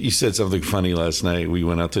 You said something funny last night. We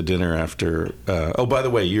went out to dinner after. By the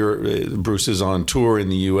way, Bruce is on tour in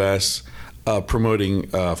the U.S. Promoting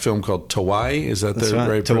a film called Tawai. Is that That's the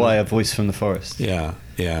right? Tawai, A Voice from the Forest. Yeah.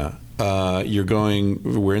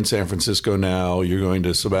 We're in San Francisco now. You're going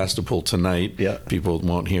to Sebastopol tonight. Yeah. People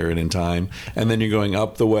won't hear it in time. And then you're going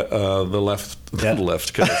up the left coast. Up the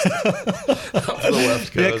left coast.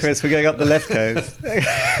 Yeah, Chris, we're going up the left coast. Where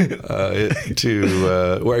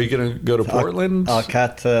are you going to go to Portland?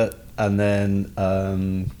 Arcata, and then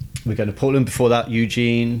we're going to Portland, before that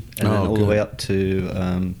Eugene, and then all the way up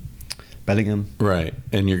to Bellingham. Right.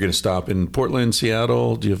 And you're going to stop in Portland,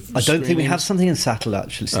 Seattle? Do you have I don't think we have something in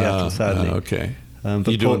Seattle, sadly. Okay. But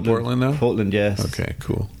you do in Portland, though? Portland, yes. Okay,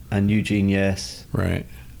 cool. And Eugene, yes. Right.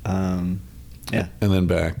 Yeah. And then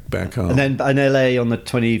back home. And then in LA on the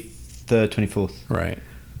 23rd The 24th. Right.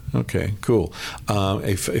 Okay, cool.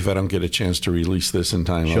 If I don't get a chance to release this in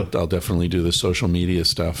time, Sure. I'll definitely do the social media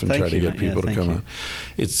stuff and Thank try to you, get mate. people to Yeah, come thank on.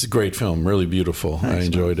 It's a great film, really beautiful. Thanks, I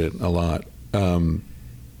enjoyed it a lot. And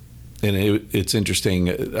it's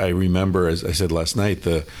interesting. I remember, as I said last night,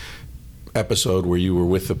 the episode where you were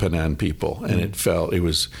with the Penang people, and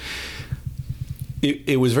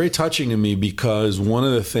it was very touching to me, because one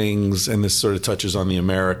of the things, and this sort of touches on the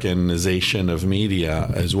Americanization of media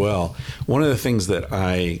as well, one of the things that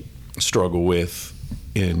I struggle with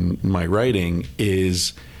in my writing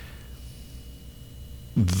is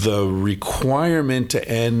the requirement to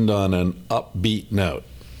end on an upbeat note.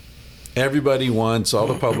 Everybody wants, all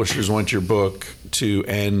the publishers want your book to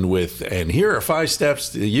end with, and here are 5 steps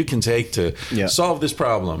that you can take to solve this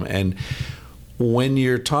problem. And when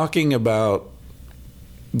you're talking about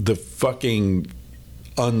the fucking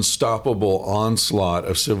unstoppable onslaught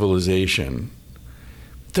of civilization,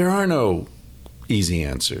 there are no easy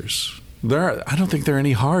answers. I don't think there are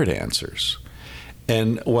any hard answers.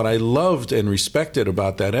 And what I loved and respected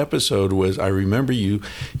about that episode was, I remember you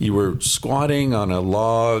were squatting on a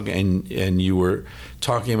log, and you were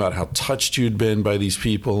talking about how touched you'd been by these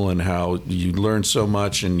people, and how you learned so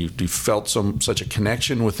much, and you felt such a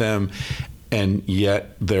connection with them, and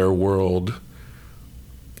yet their world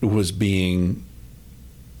was being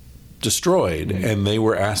destroyed, and they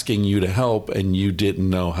were asking you to help, and you didn't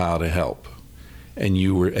know how to help, and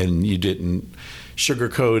you didn't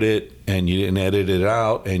sugarcoat it, and you didn't edit it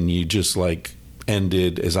out, and you just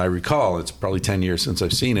ended, as I recall, it's probably 10 years since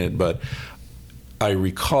I've seen it, but I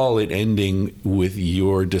recall it ending with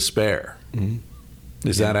your despair.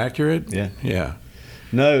 Is that accurate? Yeah.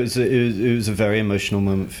 No, it was a very emotional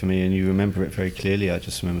moment for me, and you remember it very clearly. I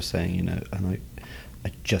just remember saying, and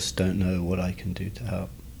I just don't know what I can do to help.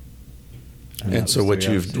 And so what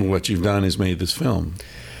you've done is made this film.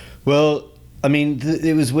 Well, I mean,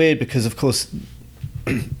 it was weird because, of course,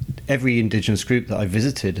 every Indigenous group that I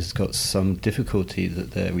visited has got some difficulty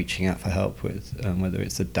that they're reaching out for help with, whether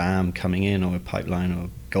it's a dam coming in, or a pipeline, or a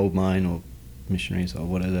gold mine, or missionaries, or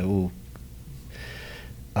whatever.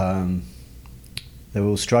 They're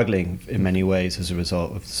all struggling in many ways as a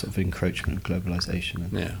result of sort of encroachment of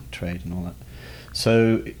globalization and trade and all that.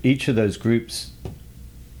 So each of those groups,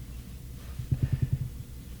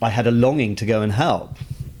 I had a longing to go and help.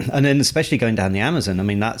 And then especially going down the Amazon, I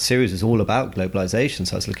mean, that series is all about globalization.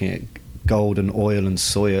 So I was looking at gold and oil and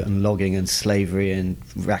soya and logging and slavery and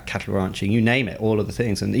cattle ranching, you name it, all of the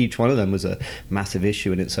things. And each one of them was a massive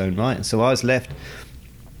issue in its own right. And so I was left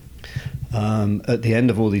at the end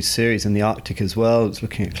of all these series in the Arctic as well. It's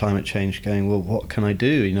looking at climate change, going, well, what can I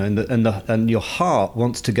do? And your heart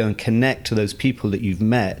wants to go and connect to those people that you've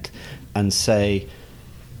met and say,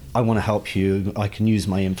 I want to help you. I can use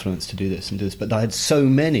my influence to do this and do this. But I had so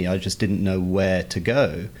many, I just didn't know where to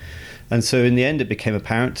go. And so in the end, it became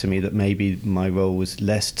apparent to me that maybe my role was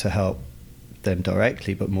less to help them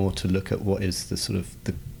directly, but more to look at what is the sort of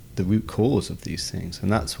the root cause of these things.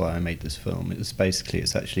 And that's why I made this film.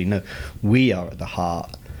 We are at the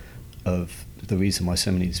heart of the reason why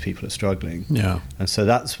so many of these people are struggling. Yeah. And so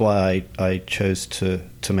that's why I chose to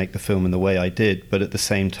make the film in the way I did. But at the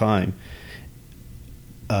same time,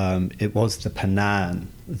 it was the Penang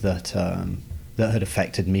that had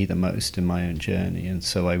affected me the most in my own journey, and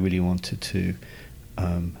so I really wanted to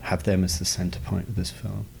have them as the center point of this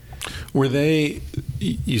film. Were they?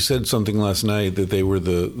 You said something last night that they were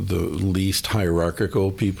the least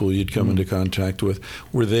hierarchical people you'd come into contact with.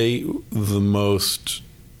 Were they the most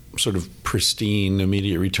sort of pristine,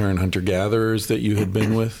 immediate return hunter-gatherers that you had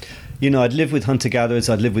been with? I'd lived with hunter-gatherers,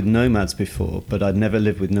 I'd lived with nomads before, but I'd never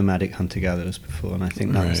lived with nomadic hunter-gatherers before, and I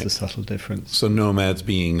think that was the subtle difference. So nomads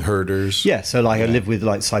being herders? Yeah, so I lived with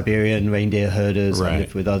Siberian reindeer herders, I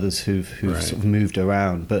lived with others who've sort of moved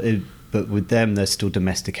around, but with them they're still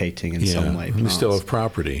domesticating in some way. They still have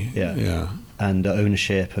property. Yeah. And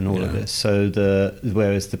ownership and all of this. So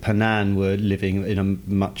whereas the Penang were living in a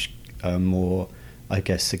much more, I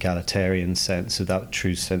guess, egalitarian sense, of that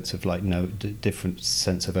true sense of different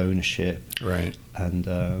sense of ownership, right, and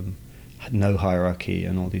no hierarchy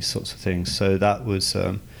and all these sorts of things. So that was,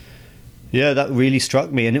 that really struck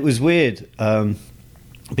me, and it was weird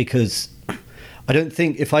because I don't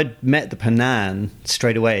think if I'd met the Penang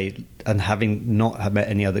straight away and having not met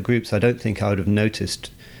any other groups, I don't think I would have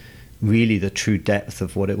noticed really the true depth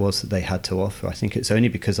of what it was that they had to offer. I think it's only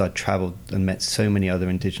because I'd travelled and met so many other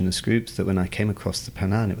indigenous groups that when I came across the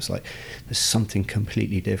Penang, it was like, there's something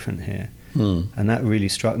completely different here. And that really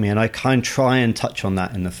struck me. And I kind of try and touch on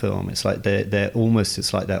that in the film. It's like they're almost,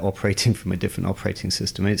 it's like they're operating from a different operating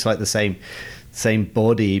system. It's like the same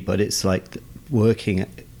body, but it's like working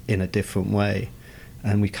in a different way,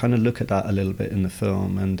 and we kind of look at that a little bit in the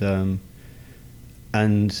film, and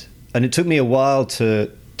it took me a while to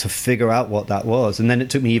figure out what that was, and then it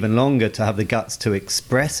took me even longer to have the guts to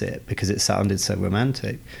express it because it sounded so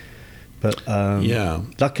romantic. But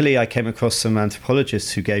luckily I came across some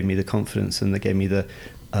anthropologists who gave me the confidence, and they gave me the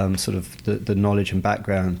sort of the knowledge and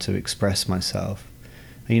background to express myself.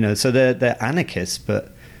 So they're anarchists,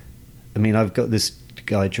 but I mean, I've got this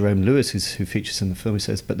guy Jerome Lewis who features in the film. He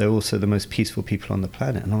says, but they're also the most peaceful people on the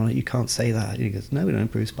planet. And I'm like, you can't say that. He goes, no, we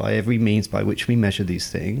don't, Bruce. By every means by which we measure these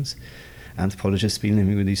things, anthropologists have been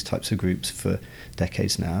living with these types of groups for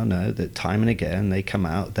decades now, know that time and again they come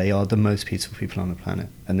out, they are the most peaceful people on the planet,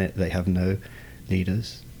 and they have no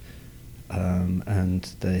leaders, and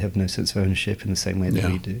they have no sense of ownership in the same way that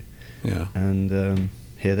we do. Yeah. And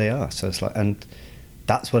here they are. So it's like, and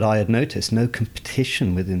that's what I had noticed, no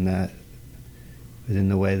competition within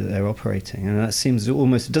the way that they're operating. And that seems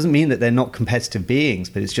almost, it doesn't mean that they're not competitive beings,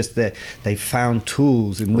 but it's just that they've found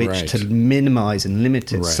tools in which to minimize and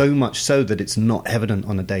limit it, so much so that it's not evident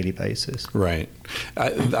on a daily basis. Right.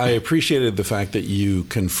 I appreciated the fact that you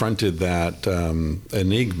confronted that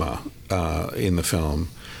enigma in the film,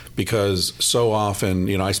 because so often,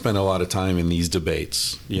 I spend a lot of time in these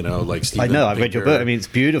debates, like Steven I know, Pinker. I've read your book. I mean, it's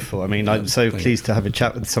beautiful. I mean, I'm so pleased to have a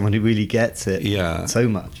chat with someone who really gets it so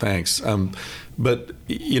much. Thanks. But,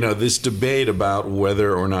 this debate about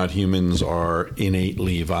whether or not humans are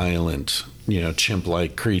innately violent,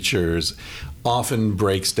 chimp-like creatures, often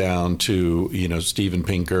breaks down to, Steven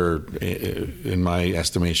Pinker, in my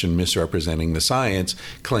estimation, misrepresenting the science,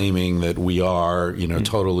 claiming that we are,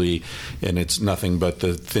 totally, and it's nothing but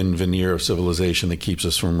the thin veneer of civilization that keeps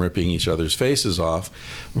us from ripping each other's faces off,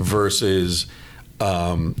 versus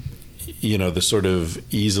the sort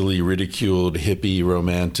of easily ridiculed hippie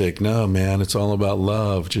romantic, no man, it's all about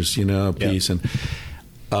love, just peace. And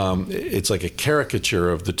it's like a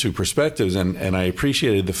caricature of the two perspectives, and I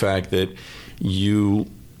appreciated the fact that you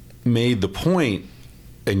made the point,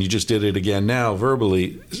 and you just did it again now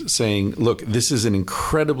verbally, saying, look, this is an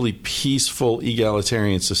incredibly peaceful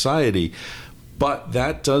egalitarian society, but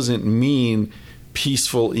that doesn't mean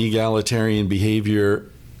peaceful egalitarian behavior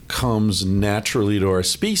comes naturally to our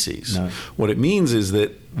species. No. What it means is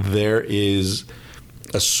that there is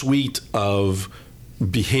a suite of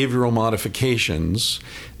behavioral modifications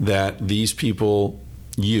that these people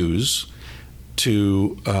use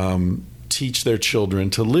to teach their children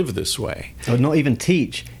to live this way. Or not even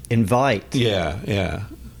teach, invite. Yeah.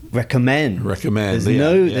 Recommend.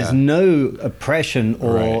 There's no oppression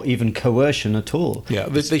or even coercion at all. Yeah,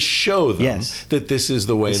 they show them that this is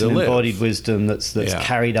the way to live. It's an embodied wisdom that's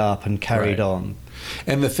carried up and carried on.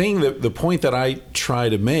 And the point that I try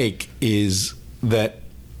to make is that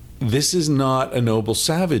this is not a noble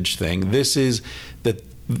savage thing. This is that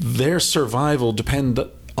their survival depends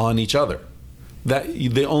on each other. That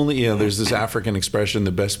the only there's this African expression,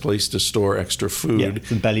 the best place to store extra food, it's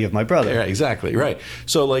the belly of my brother. Yeah, exactly, right.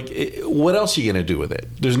 So what else are you going to do with it?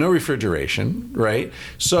 There's no refrigeration, right?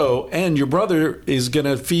 So, and your brother is going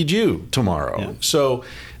to feed you tomorrow. So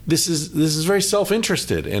this is very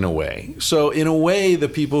self-interested in a way. So in a way, the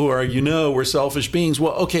people who argue, no, we're selfish beings,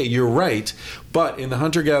 well, okay, you're right. But in the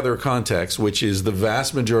hunter-gatherer context, which is the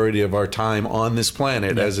vast majority of our time on this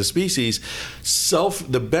planet as a species,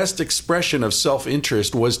 the best expression of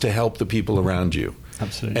self-interest was to help the people around you.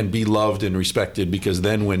 Absolutely. And be loved and respected, because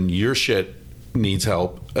then when your shit needs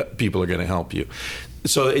help, people are going to help you.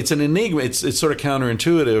 So it's an enigma. It's sort of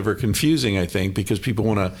counterintuitive or confusing, I think, because people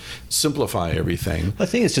want to simplify everything. I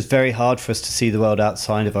think it's just very hard for us to see the world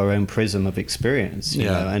outside of our own prism of experience. You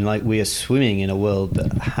know? And we are swimming in a world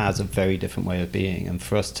that has a very different way of being, and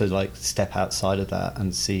for us to step outside of that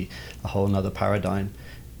and see a whole other paradigm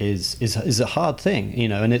is a hard thing,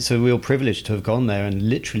 And it's a real privilege to have gone there and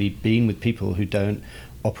literally been with people who don't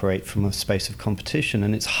operate from a space of competition.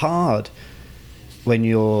 And it's hard when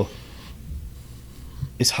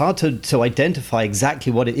it's hard to identify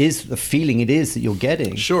exactly what it is, the feeling it is that you're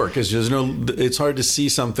getting. Sure, because it's hard to see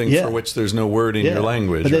something for which there's no word in your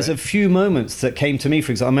language. But there's a few moments that came to me.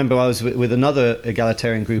 For example, I remember I was with another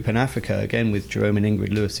egalitarian group in Africa, again with Jerome and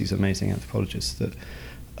Ingrid Lewis, these amazing anthropologists that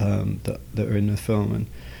are in the film. And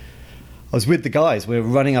I was with the guys. We were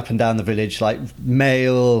running up and down the village, like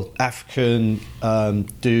male African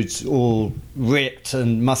dudes, all ripped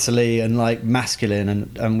and muscly and like masculine,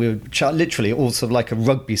 and we were literally all sort of like a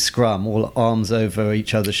rugby scrum, all arms over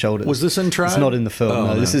each other's shoulders. Was this in Tribe? It's not in the film. Oh,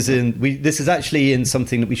 no, no. This is in. This is actually in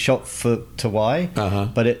something that we shot for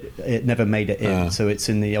Tawai, but it never made it in. So it's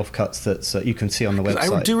in the offcuts that you can see on the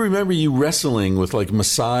website. I do remember you wrestling with like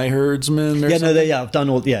Maasai herdsmen. I've done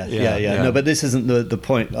all. Yeah. No, but this isn't the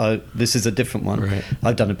point. This is a different one. Right.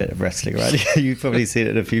 I've done a bit of wrestling, right? You've probably seen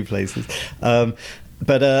it in a few places. So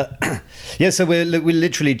we're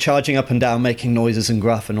literally charging up and down, making noises and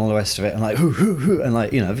gruff and all the rest of it, and like hoo hoo hoo, and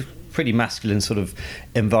like, you know, pretty masculine sort of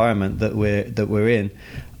environment that we're in.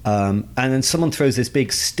 And then someone throws this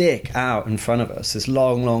big stick out in front of us, this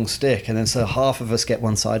long stick, and then so half of us get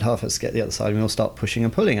one side, half of us get the other side, and we all start pushing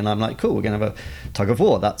and pulling, and I'm like, cool, we're going to have a tug of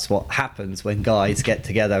war. That's what happens when guys get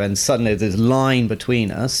together, and suddenly there's a line between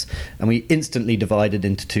us, and we instantly divided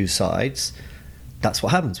into two sides. That's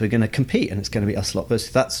what happens. We're going to compete, and it's going to be us lot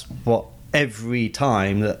versus. That's what every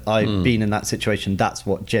time that I've been in that situation, that's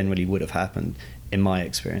what generally would have happened in my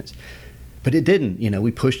experience. But it didn't. You know,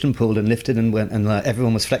 we pushed and pulled and lifted and went, and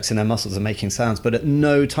everyone was flexing their muscles and making sounds. But at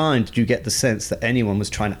no time did you get the sense that anyone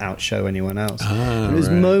was trying to outshow anyone else. And there's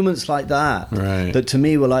moments like that that to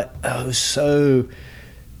me were like, oh, so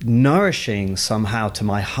nourishing somehow to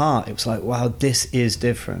my heart. It was like, wow, this is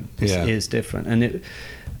different. This is different.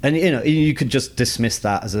 And you know, you could just dismiss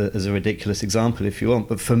that as a ridiculous example if you want.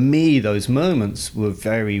 But for me, those moments were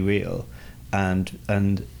very real,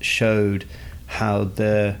 and showed how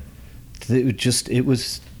it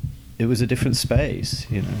was a different space,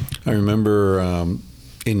 you know. I remember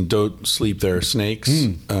in Don't Sleep There Are Snakes,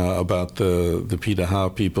 about the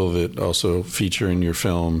Pitaha people that also feature in your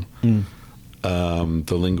film.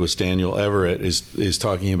 The linguist Daniel Everett is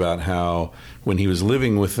talking about how when he was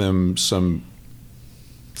living with them, some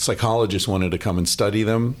psychologists wanted to come and study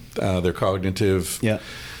them, their cognitive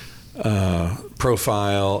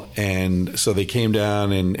profile, and so they came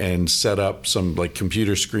down and set up some like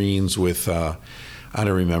computer screens with I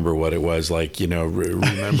don't remember what it was, like, you know,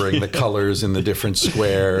 remembering the colors in the different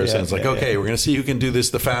squares, and it's like, okay, we're going to see who can do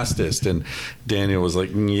this the fastest. And Daniel was like,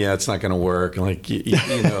 yeah, it's not going to work. And like, you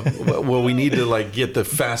know, well, we need to like get the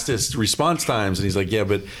fastest response times. And he's like, yeah,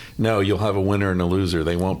 but no, you'll have a winner and a loser.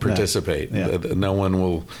 They won't participate. No one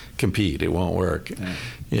will compete. It won't work.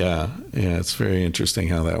 Yeah, it's very interesting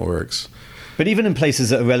how that works. But even in places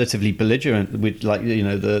that are relatively belligerent, with, like, you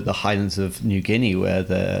know, the highlands of New Guinea, where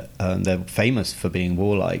they're famous for being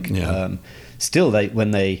warlike, still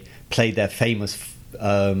when they play their famous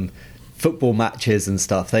football matches and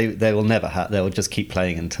stuff, they will never they'll just keep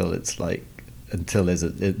playing until it's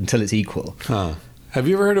equal. Have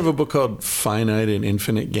you ever heard of a book called Finite and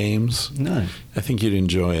Infinite Games? No. I think you'd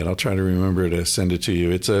enjoy it. I'll try to remember to send it to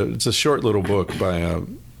you. It's a short little book by a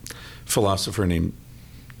philosopher named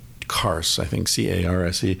Carse, I think,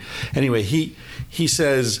 Carse. Anyway, he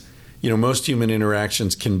says, you know, most human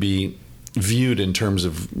interactions can be viewed in terms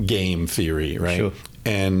of game theory, right? Sure.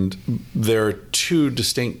 And there are two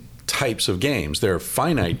distinct types of games. There are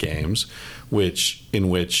finite games, in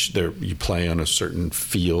which you play on a certain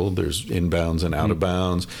field. There's inbounds and out of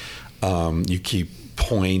bounds. You keep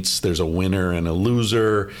points. There's a winner and a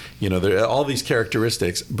loser. You know, there are all these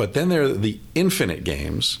characteristics. But then there are the infinite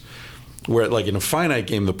games, where, like, in a finite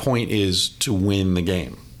game, the point is to win the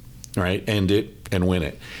game, right? End it and win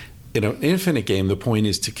it. In an infinite game, the point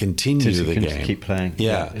is to continue the game. Keep playing.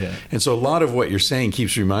 Yeah. And so a lot of what you're saying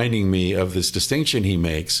keeps reminding me of this distinction he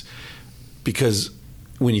makes, because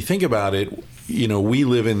when you think about it, you know, we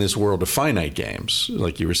live in this world of finite games.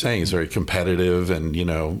 Like you were saying, it's very competitive, and, you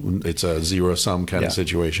know, it's a zero-sum kind of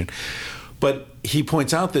situation. But he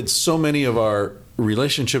points out that so many of our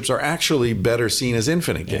relationships are actually better seen as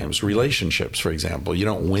infinite games. Relationships, for example, you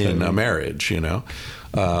don't win a marriage, you know,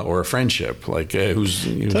 or a friendship. Like who's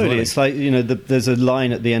totally winning? It's like, you know, there's a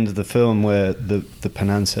line at the end of the film where the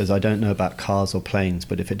Panan says, I don't know about cars or planes,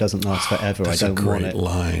 but if it doesn't last forever, I don't want it. That's a great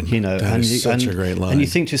line. You know, that is such a great line. And you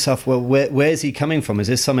think to yourself, well, where's he coming from? Is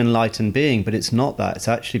this some enlightened being? But it's not that. It's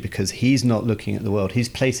actually because he's not looking at the world. He's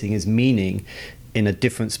placing his meaning in a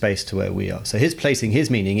different space to where we are. So he's placing his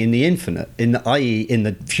meaning in the infinite, i.e. in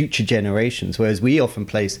the future generations, whereas we often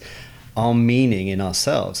place our meaning in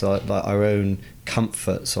ourselves, like our own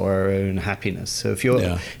comforts or our own happiness. So if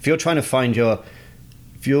you're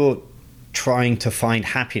trying to find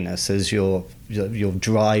happiness as your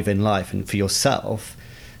drive in life and for yourself,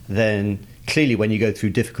 then clearly when you go through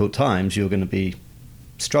difficult times, you're going to be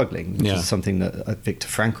struggling, which is something that Viktor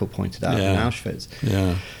Frankl pointed out in Auschwitz.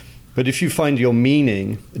 But if you find your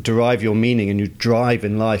meaning, derive your meaning, and you drive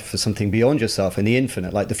in life for something beyond yourself and the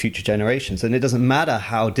infinite, like the future generations, then it doesn't matter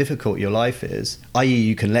how difficult your life is, i.e.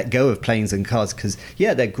 you can let go of planes and cars, because,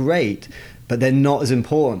 yeah, they're great, but they're not as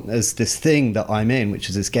important as this thing that I'm in, which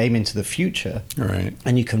is this game into the future. Right.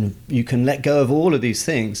 And you can let go of all of these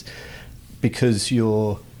things because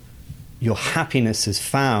your happiness is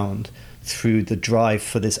found through the drive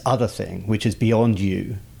for this other thing, which is beyond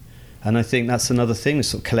you. And I think that's another thing this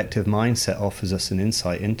sort of collective mindset offers us an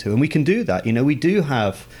insight into. And we can do that. We do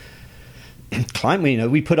have climate,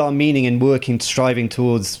 we put our meaning in working, striving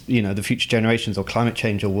towards, the future generations or climate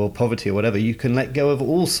change or world poverty or whatever. You can let go of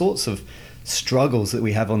all sorts of struggles that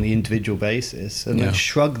we have on the individual basis and then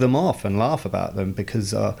shrug them off and laugh about them,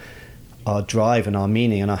 because our drive and our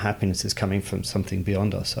meaning and our happiness is coming from something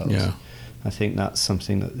beyond ourselves. Yeah. I think that's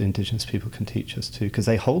something that the Indigenous people can teach us too, because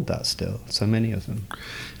they hold that still, so many of them.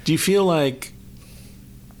 Do you feel like,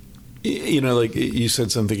 like you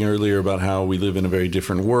said something earlier about how we live in a very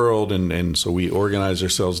different world, and so we organize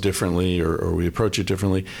ourselves differently or we approach it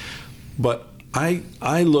differently. But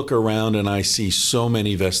I look around and I see so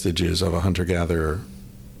many vestiges of a hunter-gatherer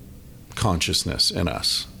consciousness in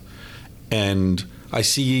us. And I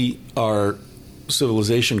see our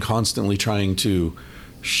civilization constantly trying to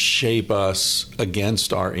shape us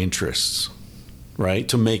against our interests, right?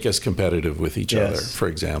 To make us competitive with each other, for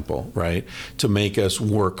example, right? To make us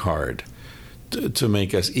work hard, to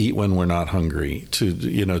make us eat when we're not hungry,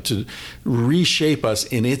 to reshape us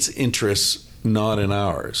in its interests, not in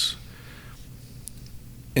ours.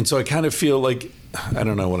 And so I kind of feel like, I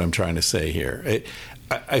don't know what I'm trying to say here.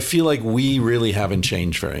 I feel like we really haven't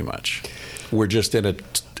changed very much. We're just in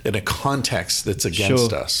a context that's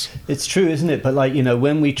against us. It's true, isn't it? But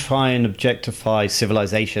when we try and objectify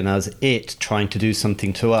civilization as it trying to do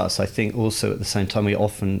something to us, I think also at the same time we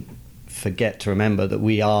often forget to remember that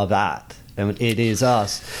we are that, and it is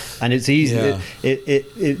us. And it's easy.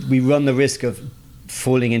 We run the risk of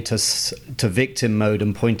falling into victim mode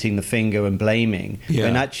and pointing the finger and blaming,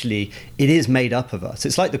 when actually it is made up of us.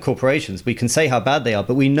 It's like the corporations. We can say how bad they are,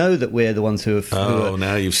 but we know that we're the ones who have...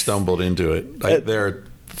 now you've stumbled into it. There are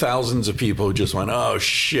thousands of people who just went, oh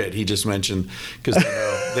shit, he just mentioned, because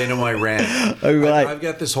they know my rant. Oh, right. I've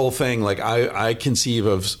got this whole thing, like I conceive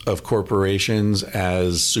of corporations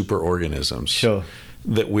as superorganisms. Sure.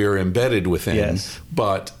 That we're embedded within,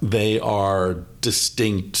 but they are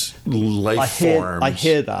distinct life forms. I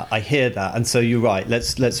hear that. And so you're right.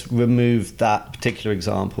 Let's remove that particular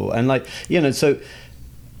example. And so...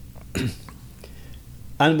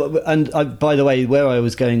 And by the way, where I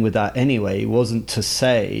was going with that anyway wasn't to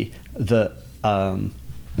say that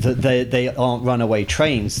that they aren't runaway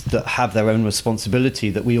trains that have their own responsibility,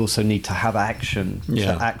 that we also need to have action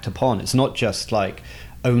to act upon. It's not just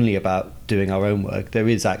only about doing our own work. There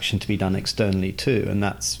is action to be done externally too, and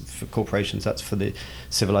that's for corporations, that's for the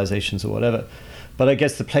civilizations or whatever. But I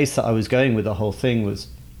guess the place that I was going with the whole thing was,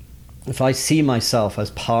 if I see myself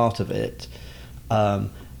as part of it,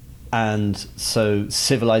 and so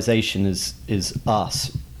civilization is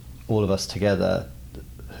us, all of us together,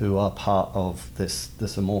 who are part of this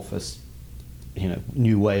amorphous,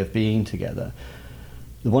 new way of being together.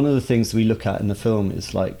 One of the things we look at in the film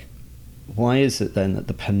is why is it then that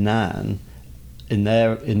the Panan in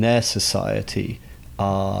their society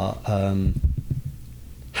are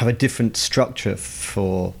have a different structure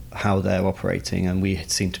for how they're operating, and we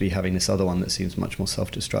seem to be having this other one that seems much more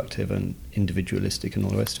self-destructive and individualistic and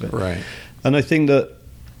all the rest of it. Right. And I think that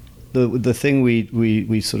the thing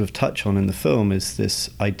we sort of touch on in the film is this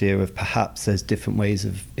idea of perhaps there's different ways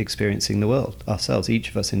of experiencing the world ourselves, each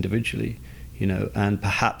of us individually, and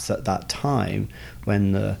perhaps at that time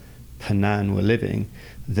when the Panan were living,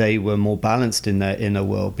 they were more balanced in their inner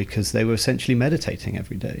world because they were essentially meditating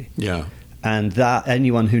every day. Yeah. And that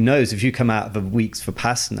anyone who knows, if you come out of a week's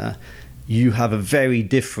Vipassana, you have a very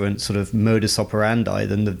different sort of modus operandi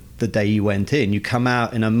than the day you went in. You come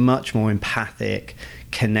out in a much more empathic,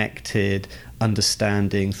 connected,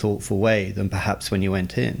 understanding, thoughtful way than perhaps when you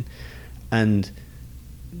went in. And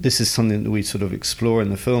this is something that we sort of explore in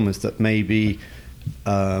the film, is that maybe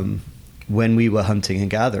when we were hunting and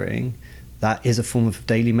gathering, that is a form of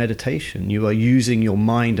daily meditation. You are using your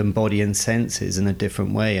mind and body and senses in a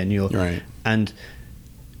different way, and you're right.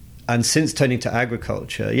 And since turning to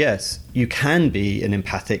agriculture, yes, you can be an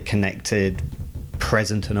empathic, connected,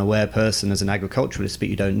 present and aware person as an agriculturalist, but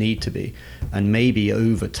you don't need to be. And maybe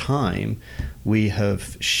over time we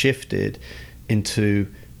have shifted into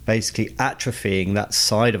basically atrophying that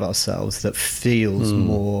side of ourselves that feels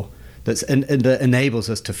more, that enables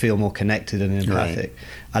us to feel more connected and empathic,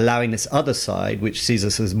 allowing this other side, which sees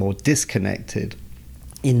us as more disconnected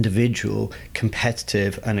individual,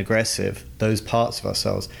 competitive and aggressive, those parts of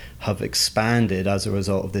ourselves have expanded as a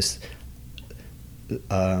result of this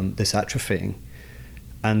atrophying.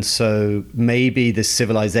 And so maybe this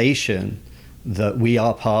civilization that we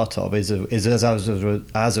are part of is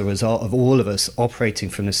as a result of all of us operating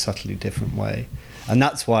from this subtly different way. And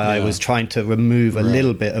that's why I was trying to remove a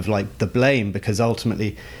little bit of like the blame, because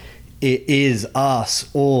ultimately it is us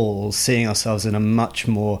all seeing ourselves in a much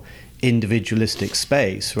more individualistic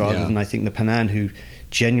space, rather than, I think, the Penan who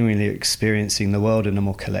genuinely are experiencing the world in a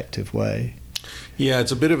more collective way. Yeah,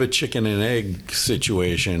 it's a bit of a chicken and egg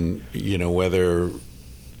situation, whether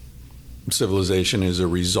civilization is a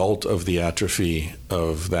result of the atrophy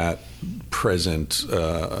of that present.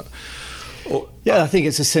 I think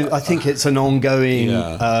it's an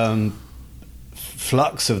ongoing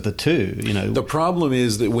flux of the two. The problem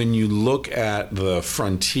is that when you look at the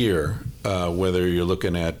frontier, whether you're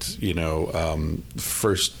looking at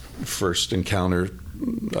first encounter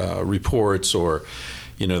reports, or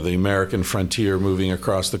the American frontier moving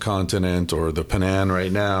across the continent, or the Penan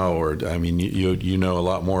right now, or you know a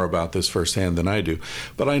lot more about this firsthand than I do.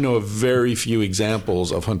 But I know of very few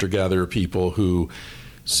examples of hunter-gatherer people who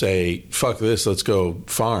say, "Fuck this, let's go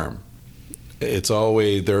farm." It's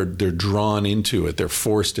always they're drawn into it, they're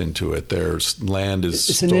forced into it. Their land is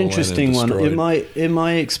It's an interesting one. In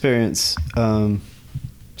my experience.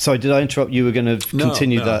 Sorry, did I interrupt? You were going to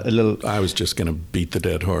continue that a little. I was just going to beat the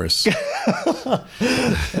dead horse.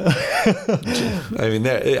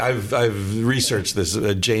 I've researched this.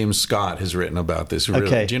 James Scott has written about this.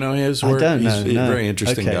 Okay. Do you know his work? I don't know. He's a very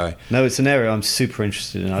interesting guy. No, it's an area I'm super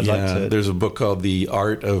interested in. I'd like to. There's a book called The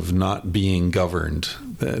Art of Not Being Governed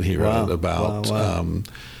that he wrote about.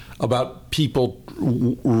 About people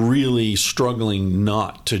really struggling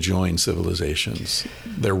not to join civilizations.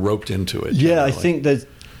 They're roped into it. Yeah, I think there's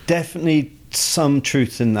definitely some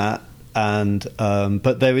truth in that, and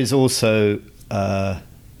but there is also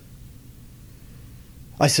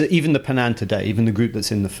even the Penan today, even the group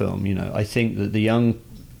that's in the film. I think that the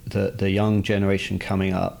young generation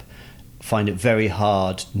coming up find it very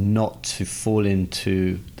hard not to fall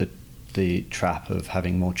into the trap of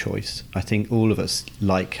having more choice. I think all of us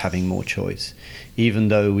like having more choice, even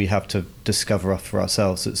though we have to discover for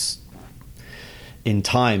ourselves it's in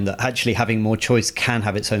time that actually having more choice can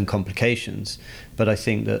have its own complications. But I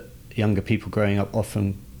think that younger people growing up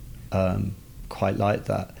often quite like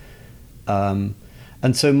that.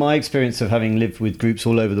 And so my experience of having lived with groups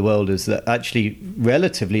all over the world is that actually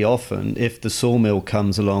relatively often, if the sawmill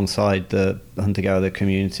comes alongside the hunter-gatherer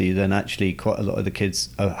community, then actually quite a lot of the kids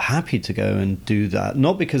are happy to go and do that.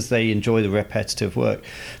 Not because they enjoy the repetitive work,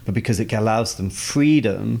 but because it allows them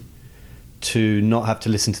freedom to not have to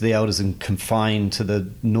listen to the elders and confine to the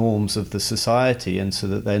norms of the society, and so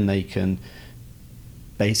that then they can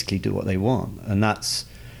basically do what they want. And that's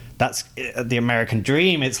the American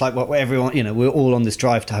dream. It's like what everyone, we're all on this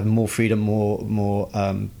drive to have more freedom, more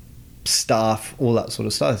staff, all that sort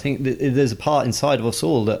of stuff. I think there's a part inside of us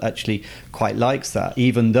all that actually quite likes that,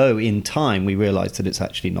 even though in time we realize that it's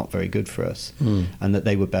actually not very good for us, and that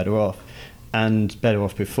they were better off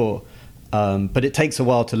before. But it takes a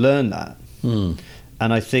while to learn that. And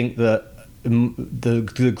I think that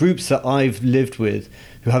the groups that I've lived with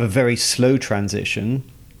who have a very slow transition,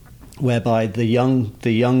 whereby the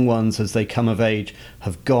young ones, as they come of age,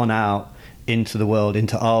 have gone out into the world,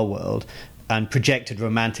 into our world, and projected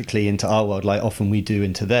romantically into our world, like often we do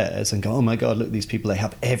into theirs, and go, "Oh my God, look, these people, they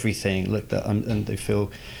have everything. Look, that," and they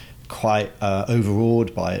feel quite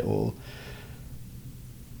overawed by it all.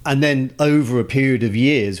 And then over a period of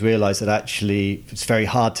years realize that actually it's very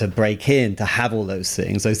hard to break in to have all those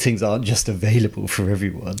things. Those things aren't just available for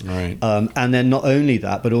everyone. Right. And then not only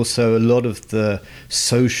that, but also a lot of the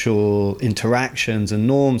social interactions and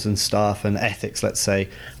norms and stuff and ethics, let's say,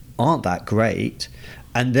 aren't that great.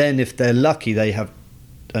 And then if they're lucky, they have,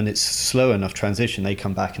 and it's slow enough transition, they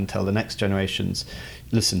come back and tell the next generations,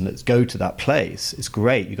 "Listen, let's go to that place. It's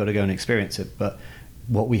great. You've got to go and experience it. But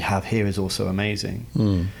what we have here is also amazing."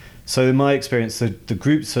 So in my experience, the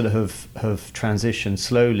groups that have transitioned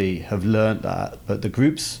slowly have learned that, but the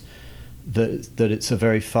groups that it's a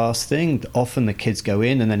very fast thing, often the kids go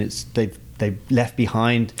in and then they've left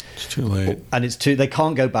behind. It's too late. And they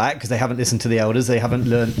can't go back because they haven't listened to the elders, they haven't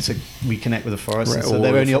learned to reconnect with the forest, right, so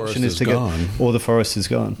their only option is to go, or the forest is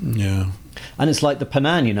gone. Yeah. And it's like the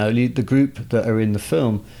Penan, the group that are in the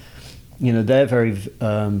film, they're very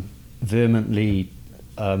vehemently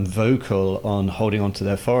vocal on holding on to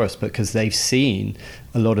their forest, because they've seen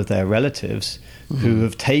a lot of their relatives who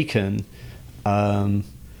have taken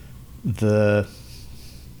the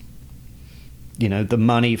the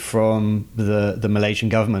money from the Malaysian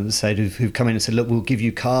government that said, who've come in and said, look, we'll give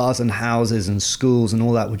you cars and houses and schools and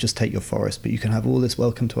all that. We'll just take your forest, but you can have all this.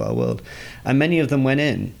 Welcome to our world. And many of them went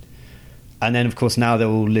in. And then, of course, now they're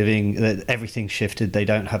all living. Everything's shifted. They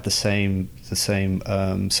don't have the same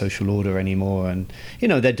social order anymore, and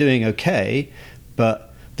they're doing okay.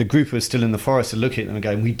 But the group who are still in the forest are looking at them and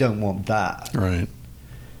going, "We don't want that." Right.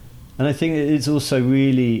 And I think it's also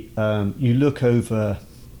really you look over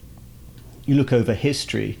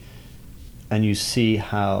history, and you see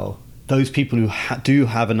how those people who do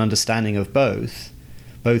have an understanding of both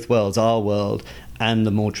worlds, our world and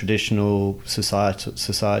the more traditional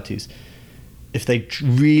societies. If they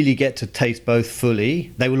really get to taste both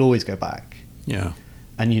fully, they will always go back. Yeah.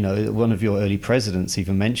 And, one of your early presidents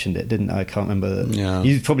even mentioned it, didn't I? I can't remember. Yeah.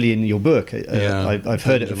 You probably in your book. I've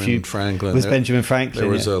heard it a few. Franklin. Was Benjamin Franklin. There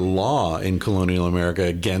was a law in colonial America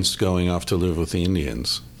against going off to live with the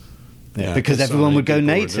Indians. Yeah, because everyone would go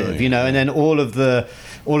native, and then all of the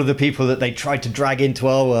people that they tried to drag into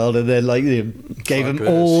our world, and then gave them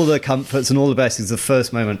all the comforts and all the best. It was the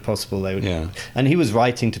first moment possible they would. Yeah. And he was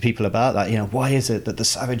writing to people about that. Why is it that the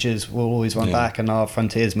savages will always run back and our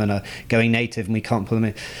frontiersmen are going native and we can't pull them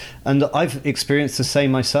in? And I've experienced the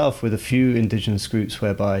same myself with a few indigenous groups,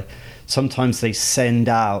 whereby sometimes they send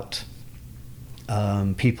out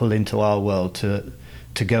people into our world to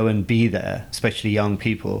go and be there, especially young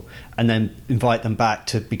people, and then invite them back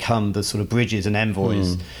to become the sort of bridges and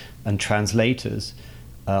envoys and translators.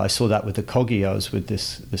 I saw that with the Kogi. I was with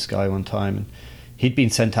this guy one time, and he'd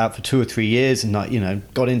been sent out for 2 or 3 years and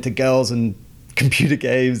got into girls and computer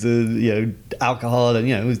games and alcohol,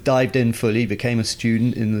 and was dived in fully, became a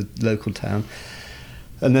student in the local town.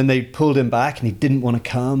 And then they pulled him back, and he didn't want to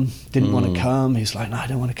come. He's like, no, I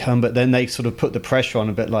don't want to come. But then they sort of put the pressure on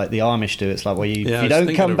a bit like the Amish do. It's like, well, if you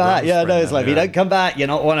don't come back, if you don't come back, you're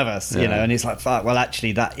not one of us, And he's like, fuck, well,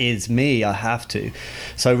 actually, that is me. I have to.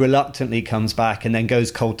 So reluctantly comes back and then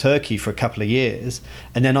goes cold turkey for a couple of years.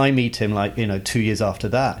 And then I meet him 2 years after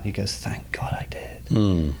that. And he goes, thank God I did.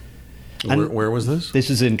 And where was this? This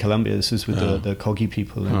was in Colombia. This was with the Kogi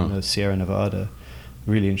people in the Sierra Nevada.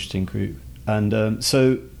 Really interesting group. And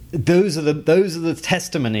so those are the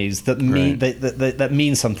testimonies that mean that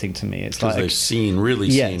mean something to me. It's like they've seen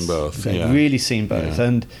both. They've really seen both,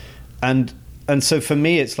 and so for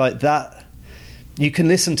me, it's like that. You can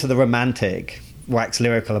listen to the romantic, wax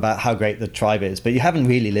lyrical about how great the tribe is, but you haven't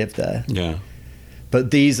really lived there. Yeah. But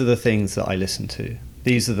these are the things that I listen to.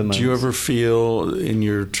 These are the moments. Do you ever feel in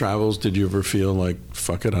your travels? Did you ever feel like,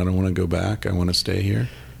 fuck it, I don't want to go back. I want to stay here.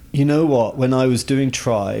 You know what? When I was doing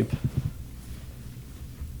Tribe.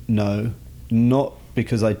 No, not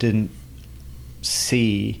because I didn't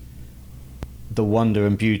see the wonder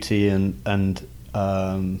and beauty and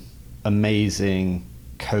amazing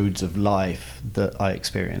codes of life that I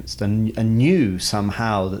experienced, and knew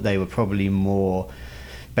somehow that they were probably more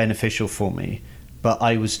beneficial for me, but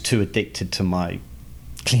I was too addicted to my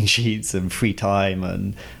clean sheets and free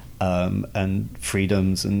time and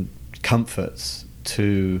freedoms and comforts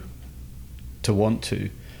to want to.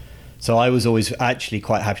 So I was always actually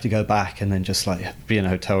quite happy to go back and then just be in a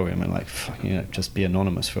hotel room and just be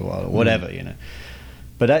anonymous for a while or whatever,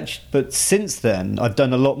 But since then, I've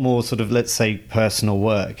done a lot more sort of, let's say, personal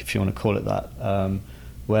work, if you want to call it that,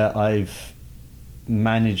 where I've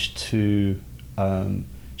managed to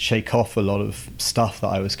shake off a lot of stuff that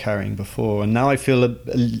I was carrying before, and now I feel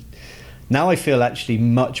actually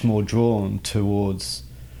much more drawn towards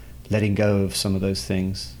letting go of some of those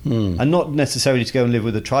things, and not necessarily to go and live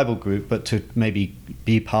with a tribal group, but to maybe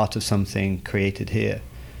be part of something created here.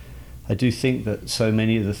 I do think that so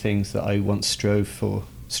many of the things that I once strived for.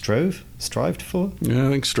 Yeah,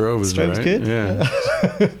 I think strove is Strove's right. good.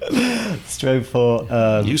 Yeah, strove for.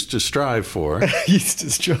 Used to strive for. Used to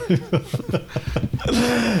strive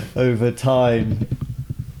over time.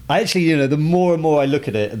 I actually, the more and more I look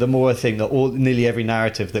at it, the more I think that nearly every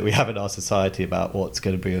narrative that we have in our society about what's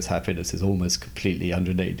going to bring us happiness is almost completely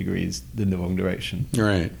 180 degrees in the wrong direction.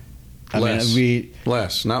 Right.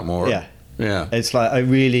 Less, not more. Yeah. Yeah. It's like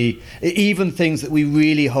even things that we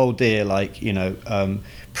really hold dear, like,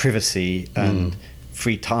 privacy and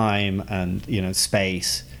free time and,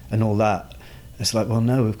 space and all that. It's like, well,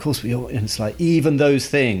 no, of course we all, and it's like, even those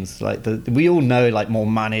things, like we all know, like, more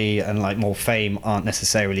money and like more fame aren't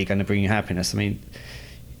necessarily going to bring you happiness. I mean,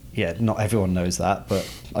 yeah, not everyone knows that, but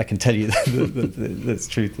I can tell you that there's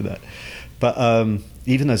truth to that. But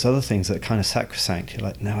even those other things that are kind of sacrosanct, you're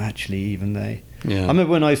like, no, actually, even they. Yeah. I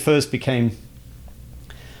remember when I first became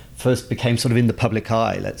sort of in the public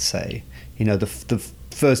eye, let's say, the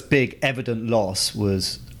first big evident loss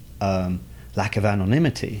was lack of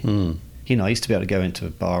anonymity. I used to be able to go into a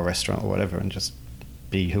bar or restaurant or whatever and just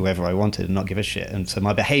be whoever I wanted and not give a shit. And so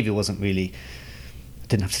my behavior wasn't really, I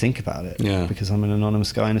didn't have to think about it because I'm an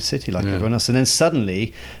anonymous guy in a city like everyone else. And then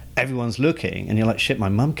suddenly everyone's looking and you're like, shit, my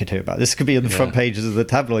mum could hear about this. This could be on the front pages of the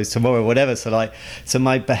tabloids tomorrow, whatever. So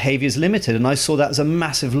my behavior is limited. And I saw that as a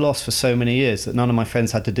massive loss for so many years that none of my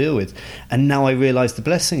friends had to deal with. And now I realize the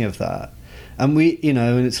blessing of that. And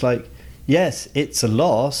and it's like, yes, it's a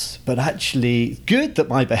loss, but actually good that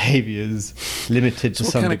my behavior is limited to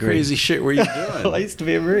some degree. What kind of crazy shit were you doing? I used to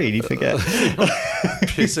be a Marine, you forget.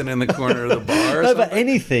 Pissing in the corner of the bar or something? But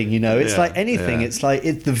anything, it's like anything. It's like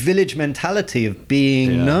the village mentality of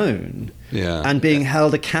being known and being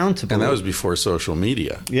held accountable. And that was before social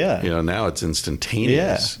media. Yeah. Now it's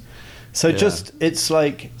instantaneous. Yeah. So it's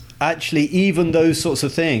like, actually, even those sorts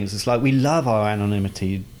of things, it's like we love our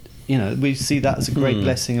anonymity. We see that as a great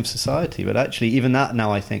blessing of society. But actually, even that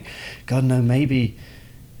now, I think, God, no, maybe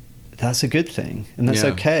that's a good thing. And that's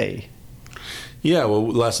okay. Yeah, well,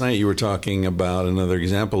 last night you were talking about another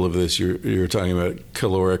example of this. You were talking about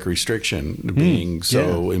caloric restriction being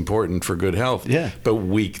so important for good health. Yeah. But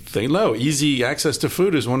we think, no, easy access to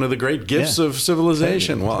food is one of the great gifts of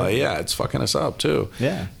civilization. Totally. Well, it's fucking us up, too.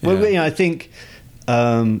 Yeah. Well, I think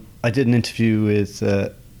I did an interview with...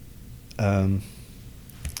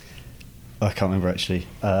 I can't remember actually.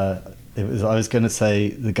 I was going to say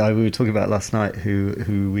the guy we were talking about last night,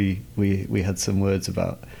 who we had some words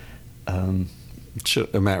about.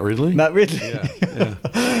 Matt Ridley. Matt Ridley.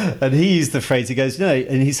 Yeah. And he used the phrase. He goes, no,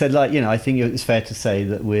 and he said, I think it's fair to say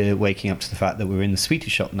that we're waking up to the fact that we're in the sweetie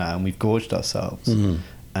shop now and we've gorged ourselves,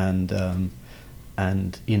 and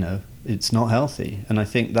it's not healthy. And I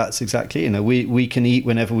think that's exactly, we can eat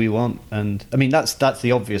whenever we want. And I mean, that's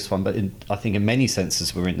the obvious one, but I think in many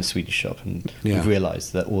senses we're in the sweetie shop and we've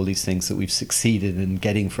realized that all these things that we've succeeded in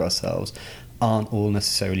getting for ourselves aren't all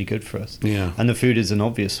necessarily good for us. Yeah. And the food is an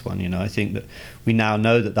obvious one. I think that we now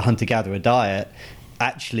know that the hunter-gatherer diet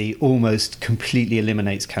actually almost completely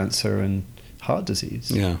eliminates cancer and heart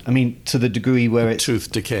disease. Yeah. I mean, to the degree where it's...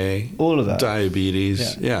 Tooth decay. All of that.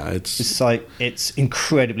 Diabetes. Yeah. It's like, it's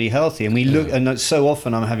incredibly healthy. And we look, and so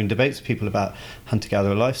often I'm having debates with people about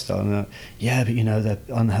hunter-gatherer lifestyle. And they're like, but they're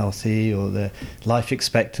unhealthy or their life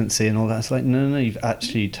expectancy and all that. It's like, no, you've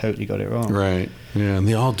actually totally got it wrong. Right. Yeah, and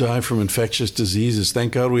they all die from infectious diseases.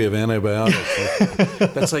 Thank God we have antibiotics.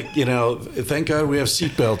 That's like, thank God we have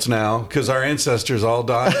seatbelts now because our ancestors all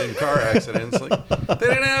died in car accidents. Like, they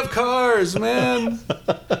didn't have cars, man.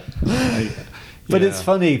 But it's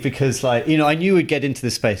funny because, I knew we'd get into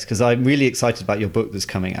this space because I'm really excited about your book that's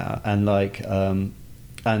coming out. And,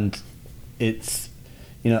 and it's,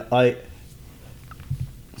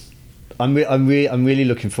 I'm really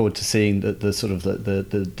looking forward to seeing the sort of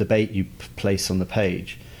the debate you place on the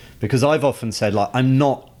page, because I've often said I'm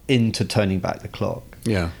not into turning back the clock.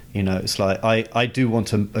 Yeah, it's like I do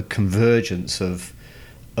want a convergence of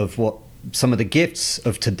what some of the gifts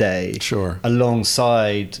of today,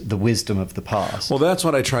 alongside the wisdom of the past. Well, that's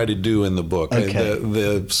what I try to do in the book. Okay.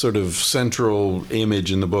 The sort of central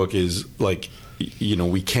image in the book is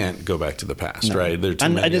we can't go back to the past, right? There are too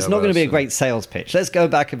many and it's not going to be a great sales pitch. Let's go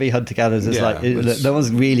back and be hunter-gatherers. It's no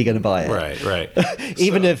one's really going to buy it. Right.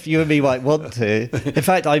 Even if you and me might want to. In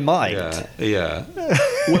fact, I might. Yeah.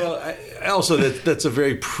 Well, also that's a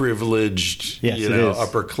very privileged,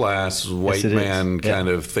 upper class white man kind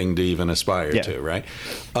of thing to even aspire to, right?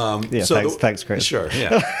 Thanks, Chris. Sure.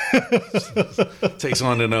 Yeah. Takes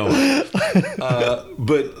on to know.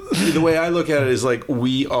 But the way I look at it is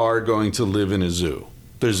we are going to live in a zoo.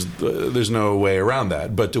 There's no way around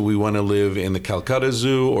that. But do we want to live in the Calcutta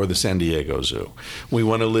Zoo or the San Diego Zoo? We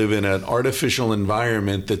want to live in an artificial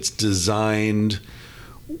environment that's designed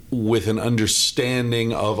with an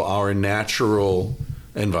understanding of our natural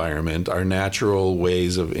environment, our natural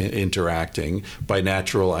ways of interacting. By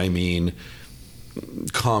natural, I mean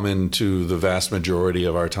common to the vast majority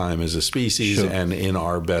of our time as a species and in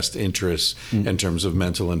our best interests in terms of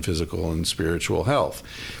mental and physical and spiritual health.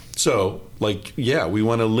 So, we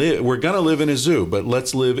want to live, we're going to live in a zoo, but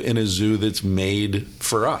let's live in a zoo that's made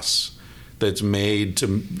for us, that's made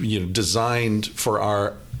to, designed for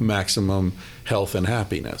our maximum health and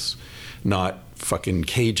happiness, not fucking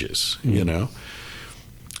cages,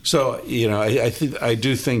 So, I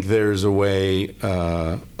do think there's a way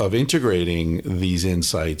of integrating these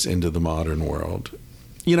insights into the modern world.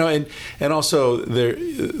 And also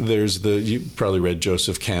there's you probably read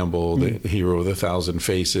Joseph Campbell, the hero of 1,000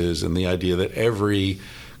 Faces, and the idea that every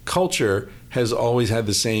culture has always had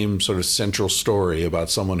the same sort of central story about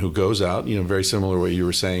someone who goes out, very similar to what you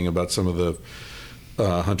were saying about some of the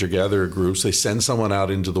hunter-gatherer groups. They send someone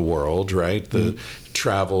out into the world, right? The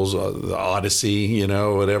travels, the Odyssey,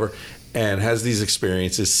 whatever, and has these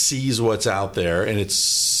experiences, sees what's out there, and is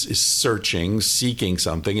searching, seeking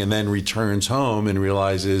something, and then returns home and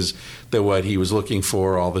realizes that what he was looking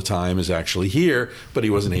for all the time is actually here, but he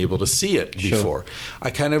wasn't able to see it before. Sure. I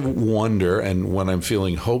kind of wonder, and when I'm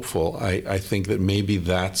feeling hopeful, I think that maybe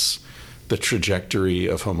that's the trajectory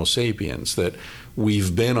of Homo sapiens, that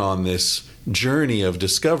we've been on this journey of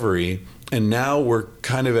discovery, and now we're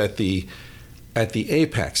kind of at the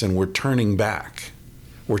apex, and we're turning back.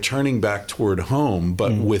 We're turning back toward home,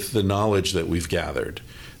 but with the knowledge that we've gathered,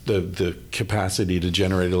 the capacity to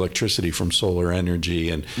generate electricity from solar energy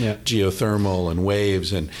and geothermal and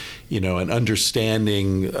waves, and and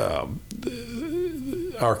understanding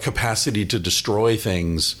our capacity to destroy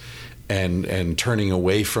things. And turning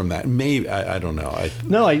away from that, maybe I don't know.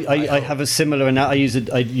 I have a similar. I use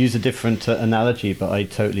a different analogy, but I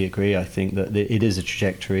totally agree. I think that it is a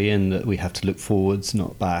trajectory, and that we have to look forwards,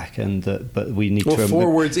 not back. And but we need to.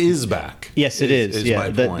 Forwards is back. Yes, it is.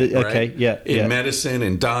 My point, right? Okay. Yeah. In medicine,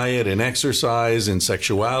 and diet, and exercise, and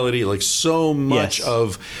sexuality, like so much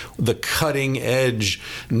of the cutting edge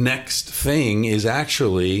next thing is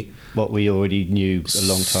actually what we already knew a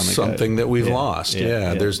long time ago. Something that we've lost.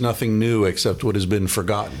 Yeah. There's nothing new except what has been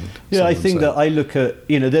forgotten. Yeah, I think that I look at,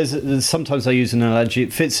 there's sometimes I use an analogy.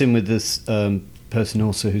 It fits in with this person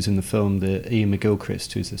also who's in the film, the Ian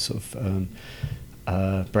McGilchrist, who's a sort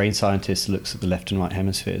of brain scientist who looks at the left and right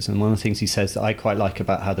hemispheres. And one of the things he says that I quite like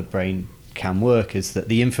about how the brain can work is that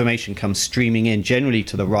the information comes streaming in generally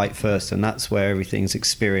to the right first, and that's where everything's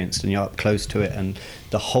experienced, and you're up close to it, and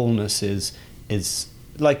the wholeness is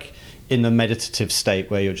like in the meditative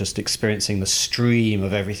state where you're just experiencing the stream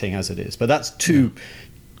of everything as it is. But that's too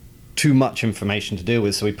much information to deal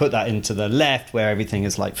with. So we put that into the left where everything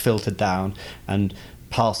is like filtered down and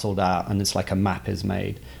parceled out, and it's like a map is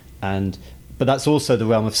made. But that's also the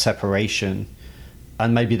realm of separation,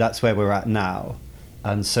 and maybe that's where we're at now.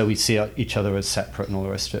 And so we see each other as separate and all the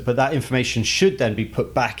rest of it. But that information should then be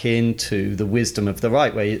put back into the wisdom of the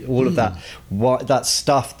right, where all of that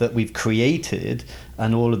stuff that we've created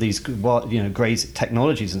and all of these great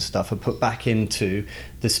technologies and stuff are put back into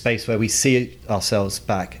the space where we see ourselves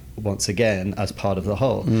back once again as part of the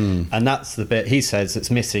whole. And that's the bit he says that's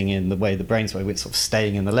missing in the way the brain's way. We're sort of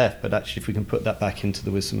staying in the left, but actually if we can put that back into the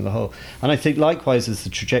wisdom of the whole. And I think likewise is the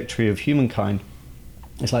trajectory of humankind.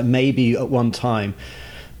 It's like maybe at one time,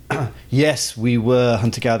 yes, we were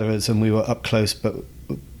hunter-gatherers and we were up close, but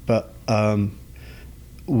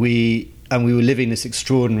we were living this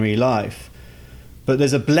extraordinary life. But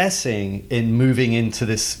there's a blessing in moving into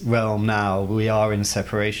this realm now. We are in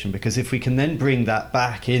separation, because if we can then bring that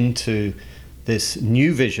back into this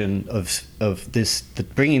new vision of this,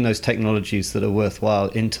 bringing those technologies that are worthwhile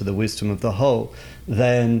into the wisdom of the whole,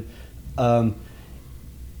 then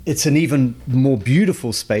it's an even more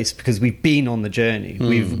beautiful space, because we've been on the journey.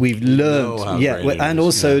 We've learned, and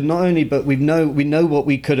also not only, but we know what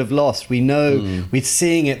we could have lost. We know we're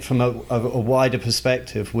seeing it from a wider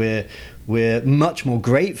perspective. We're much more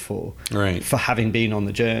grateful for having been on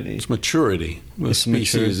the journey. It's maturity. The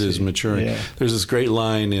species is maturing. Yeah. There's this great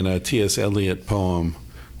line in a T.S. Eliot poem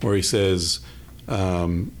where he says,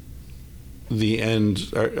 the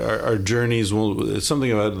end, our journeys will,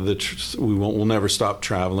 something about we'll never stop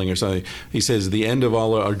traveling or something. He says the end of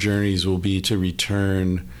all our journeys will be to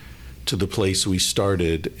return to the place we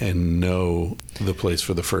started and know the place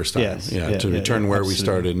for the first time. To return where we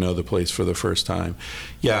started and know the place for the first time.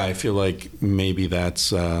 Yeah, I feel like maybe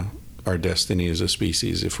that's our destiny as a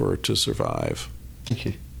species if we're to survive. Thank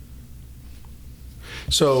you.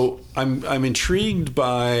 So I'm intrigued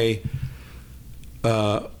by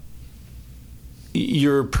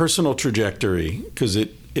your personal trajectory, because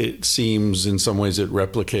it seems in some ways it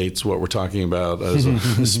replicates what we're talking about as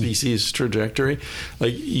a species trajectory.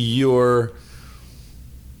 Like your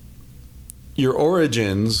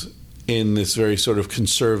origins in this very sort of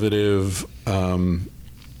conservative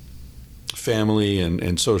family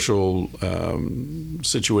and social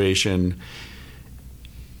situation.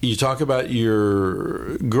 You talk about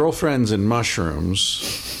your girlfriends and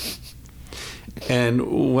mushrooms. And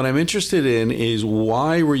what I'm interested in is,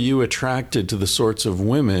 why were you attracted to the sorts of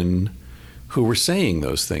women who were saying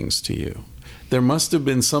those things to you? There must have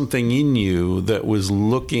been something in you that was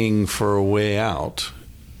looking for a way out.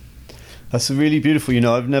 That's really beautiful.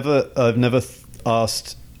 I've never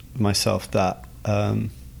asked myself that.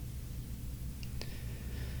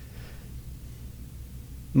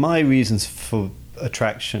 My reasons for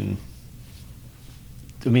attraction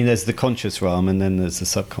I mean, there's the conscious realm, and then there's the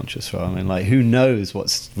subconscious realm, and like, who knows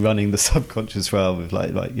what's running the subconscious realm with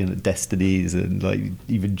like destinies and like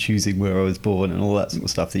even choosing where I was born and all that sort of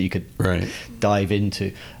stuff that you could dive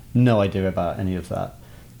into. No idea about any of that,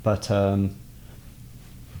 but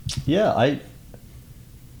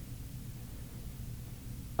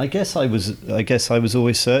I guess I was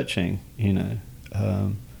always searching,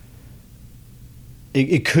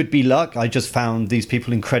 It could be luck. I just found these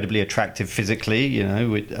people incredibly attractive physically,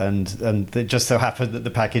 and it just so happened that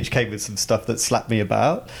the package came with some stuff that slapped me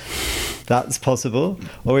about. That's possible.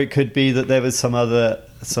 Or it could be that there was some other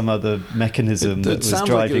mechanism that was driving me. It sounds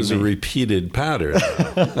like it was a repeated pattern.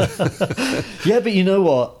 Yeah, but you know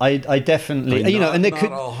what? I definitely, and not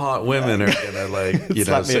all hot women are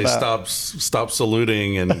gonna say stop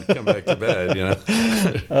saluting and come back to bed,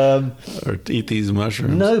 or eat these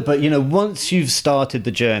mushrooms. No, but once you've started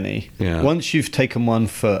the journey, once you've taken one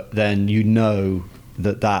foot, then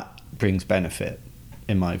that brings benefit.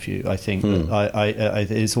 In my view, I think that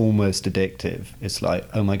it's almost addictive. It's like,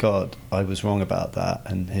 oh my God, I was wrong about that,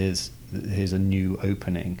 and here's a new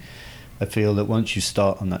opening. I feel that once you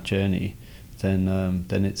start on that journey, then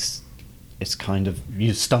it's kind of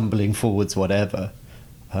you stumbling forwards, whatever.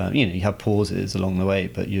 You have pauses along the way,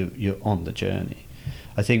 but you're on the journey.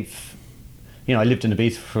 I think, I lived in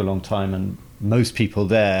Ibiza for a long time, and most people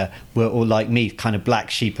there were all like me, kind of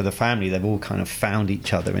black sheep of the family. They've all kind of found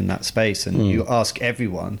each other in that space. And you ask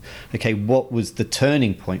everyone, okay, what was the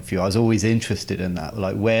turning point for you? I was always interested in that.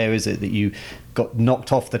 Like, where is it that you got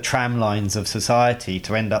knocked off the tram lines of society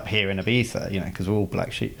to end up here in Ibiza? Because we're all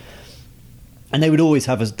black sheep. And they would always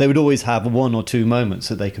have one or two moments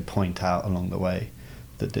that they could point out along the way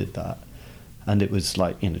that did that. And it was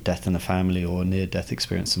like, death in the family, or near-death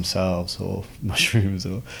experience themselves, or mushrooms,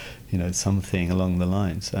 or, something along the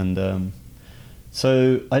lines. And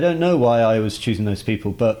so I don't know why I was choosing those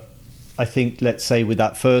people, but I think, let's say with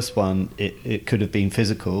that first one, it could have been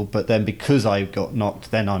physical, but then because I got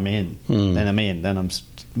knocked, then I'm in. Then I'm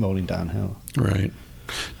rolling downhill. Right.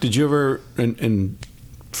 Did you ever, and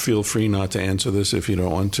feel free not to answer this if you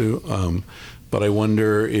don't want to, but I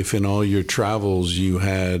wonder if in all your travels you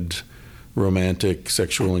had romantic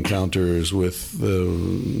sexual encounters with the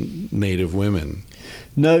native women.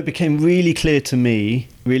 No, it became really clear to me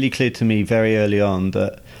very early on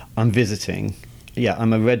that I'm visiting. Yeah,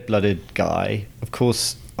 I'm a red-blooded guy. Of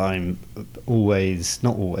course, I'm not always,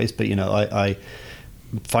 but I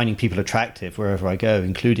finding people attractive wherever I go,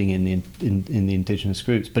 including in the indigenous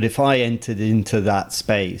groups. But if I entered into that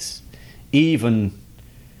space, even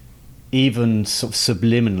sort of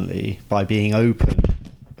subliminally, by being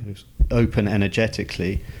open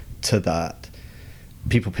energetically to that,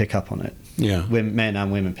 people pick up on it. Yeah, men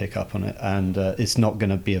and women pick up on it, and it's not going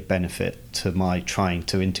to be a benefit to my trying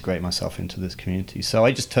to integrate myself into this community. So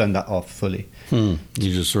I just turned that off fully. You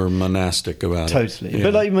just were monastic about it. Totally.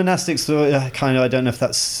 But like monastics, kind of, I don't know if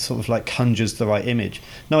that's sort of like conjures the right image.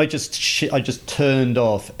 No, I just turned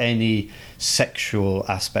off any sexual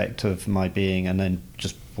aspect of my being, and then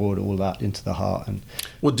just brought all that into the heart. And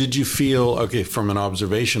well, did you feel, from an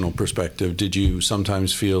observational perspective, did you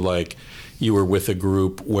sometimes feel like you were with a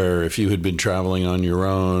group where if you had been traveling on your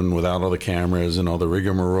own without all the cameras and all the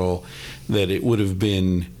rigmarole, that it would have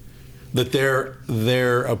been that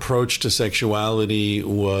their approach to sexuality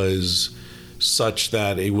was such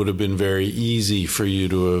that it would have been very easy for you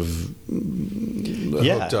to have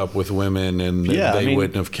hooked up with women, and they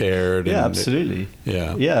wouldn't have cared. Yeah, absolutely.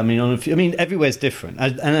 Yeah. I mean, everywhere's different,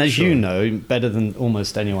 and as you know better than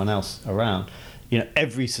almost anyone else around,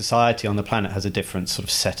 every society on the planet has a different sort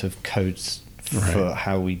of set of codes for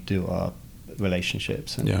how we do our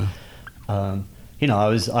relationships. And, I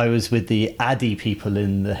was with the Adi people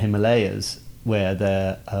in the Himalayas, where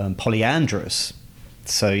they're polyandrous.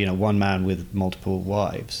 So, one man with multiple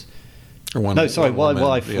wives. One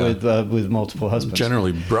wife with multiple husbands.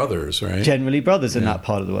 Generally brothers, right? Generally brothers in that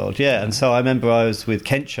part of the world, yeah. And so I remember I was with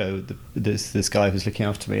Kencho, this guy who's looking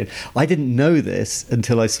after me, and I didn't know this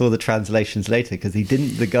until I saw the translations later, because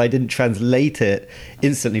the guy didn't translate it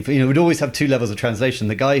instantly. But, we'd always have two levels of translation.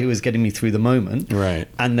 The guy who was getting me through the moment, right,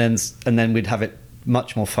 and then we'd have it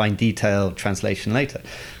much more fine detailed translation later.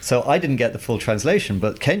 So I didn't get the full translation,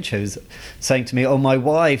 but Kencho's saying to me, "Oh, my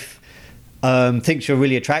wife thinks you're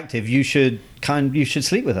really attractive. You should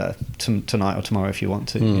sleep with her tonight or tomorrow if you want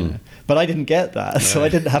to." But I didn't get that, so I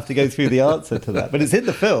didn't have to go through the answer to that. But it's in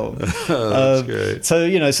the film. That's great.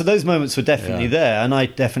 So, so those moments were definitely there. And I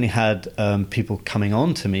definitely had people coming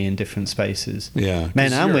on to me in different spaces. Yeah.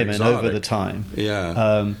 Men and women exotic. over the time.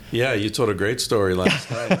 Yeah. You told a great story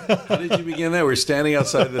last night. How did you begin that? We're standing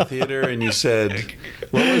outside the theater and you said,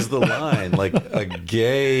 what was the line? Like a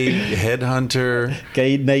gay headhunter.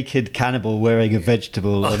 Gay naked cannibal wearing a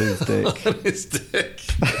vegetable on his dick. On his dick.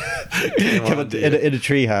 In a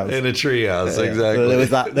treehouse. In a treehouse, exactly. So there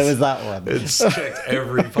was that one. It's checked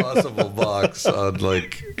every possible box on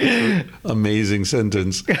like amazing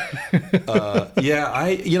sentence. A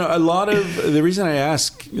lot of the reason I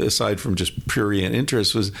ask, aside from just prurient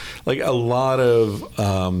interest, was like a lot of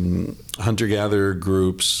hunter-gatherer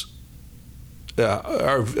groups.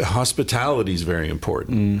 Our hospitality is very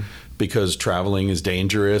important. Because traveling is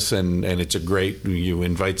dangerous and it's you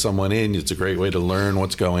invite someone in, it's a great way to learn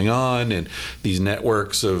what's going on, and these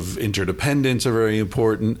networks of interdependence are very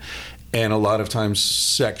important. And a lot of times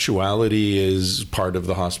sexuality is part of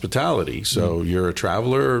the hospitality. So you're a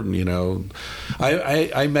traveler,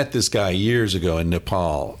 I met this guy years ago in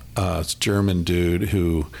Nepal. It's a German dude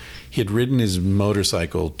who he had ridden his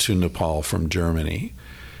motorcycle to Nepal from Germany.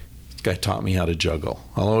 This guy taught me how to juggle.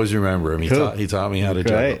 I'll always remember him. He taught me how to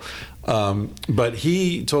juggle. But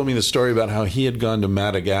he told me the story about how he had gone to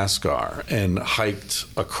Madagascar and hiked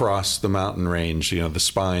across the mountain range, the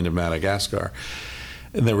spine of Madagascar.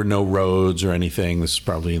 And there were no roads or anything. This is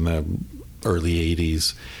probably in the early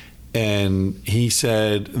 80s. And he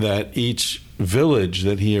said that each village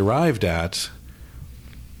that he arrived at,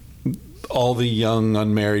 all the young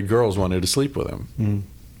unmarried girls wanted to sleep with him.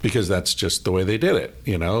 Because that's just the way they did it.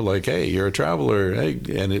 Like, hey, you're a traveler. Hey.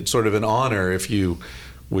 And it's sort of an honor if you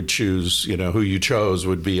would choose, who you chose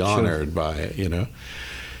would be honored by it,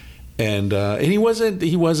 And he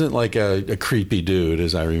wasn't like a creepy dude,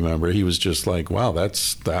 as I remember. He was just like, wow,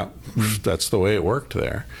 that's the way it worked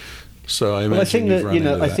there. So I think that,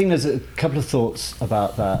 I think there's a couple of thoughts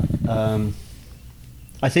about that.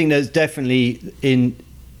 I think there's definitely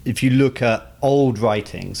if you look at old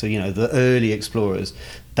writings, so the early explorers,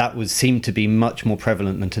 that would seem to be much more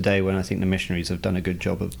prevalent than today, when I think the missionaries have done a good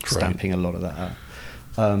job of stamping a lot of that out.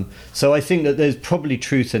 So I think that there's probably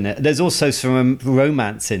truth in it. There's also some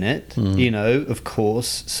romance in it, of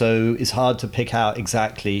course. So it's hard to pick out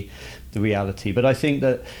exactly the reality. But I think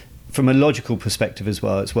that from a logical perspective as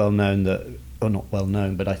well, it's well known that, or not well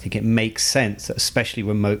known, but I think it makes sense that especially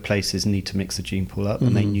remote places need to mix the gene pool up,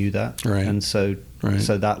 and they knew that. Right. And so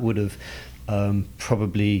that would have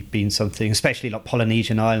probably been something, especially like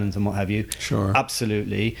Polynesian islands and what have you. Sure.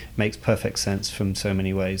 Absolutely makes perfect sense from so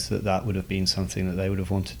many ways that would have been something that they would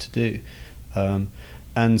have wanted to do.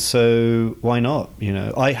 And so why not?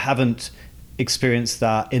 I haven't experienced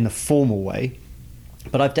that in the formal way,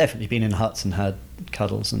 but I've definitely been in huts and had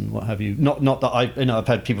cuddles and what have you. Not that I've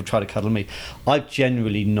had people try to cuddle me. I've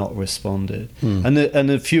generally not responded. And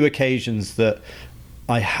the few occasions that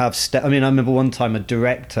I have I remember one time a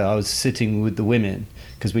director, I was sitting with the women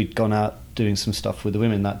because we'd gone out doing some stuff with the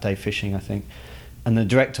women that day, fishing, I think. And the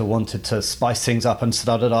director wanted to spice things up and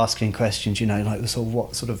started asking questions, like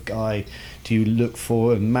what sort of guy do you look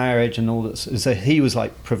for in marriage and all that. So he was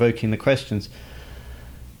like provoking the questions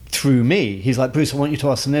through me. He's like, Bruce, I want you to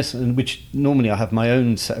ask them this, and which normally I have my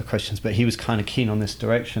own set of questions, but he was kind of keen on this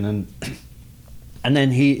direction. And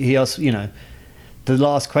then he asked, the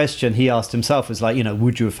last question he asked himself was like,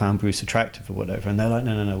 would you have found Bruce attractive or whatever? And they're like,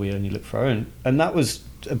 no, we only look for our own. And that was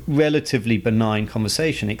a relatively benign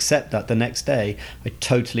conversation, except that the next day I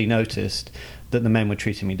totally noticed that the men were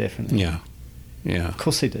treating me differently. Yeah. Of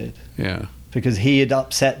course they did. Yeah. Because he had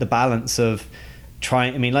upset the balance of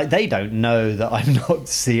trying, they don't know that I'm not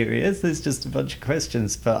serious. There's just a bunch of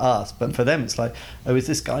questions for us, but for them it's like, oh, is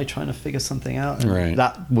this guy trying to figure something out? And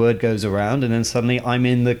that word goes around, and then suddenly I'm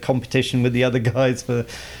in the competition with the other guys for,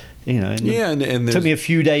 and it took me a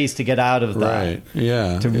few days to get out of that. Right.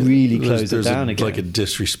 Yeah. To really close it down again. Like a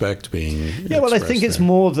disrespect being. Yeah. Well, I think it's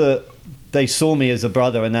more that they saw me as a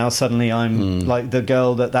brother, and now suddenly I'm like the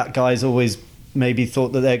girl that guy's always maybe thought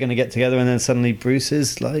that they're going to get together, and then suddenly Bruce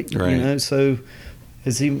is like, so.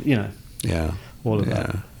 Is he, all of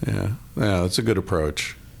that. Yeah, that's a good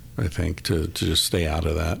approach, I think, to just stay out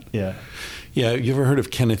of that. Yeah. Yeah, you ever heard of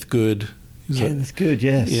Kenneth Good? Kenneth Good,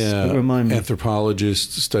 yes. Yeah, remind me.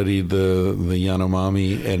 Anthropologist, studied the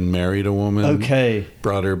Yanomami and married a woman. Okay.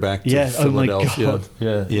 Brought her back to Philadelphia. Oh my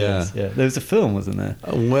God. Yeah. There was a film, wasn't there?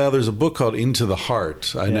 Well, there's a book called Into the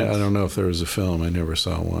Heart. I don't know if there was a film. I never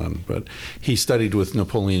saw one. But he studied with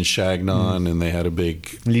Napoleon Chagnon, and they had a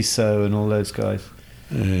big... Liso and all those guys.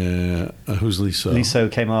 Who's Liso? Liso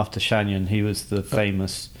came after Chagnon. He was the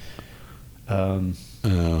famous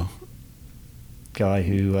guy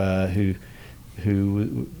who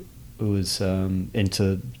was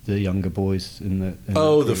into the younger boys in the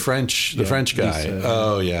the French guy.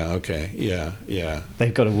 Yeah.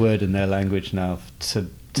 They've got a word in their language now to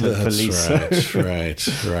police.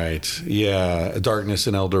 Right. Yeah, Darkness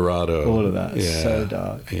in El Dorado. All of that is so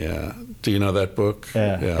dark. Yeah. Do you know that book?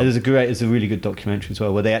 Yeah. It's a really good documentary as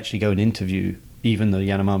well, where they actually go and interview even the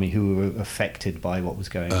Yanomami who were affected by what was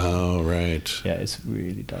going on. Oh, right. Yeah, it's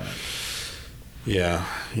really dark. Yeah.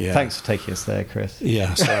 Thanks for taking us there, Chris.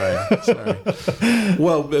 Yeah, sorry.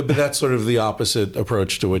 Well, but that's sort of the opposite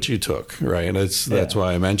approach to what you took, right? And that's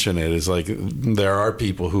why I mention it. It's like there are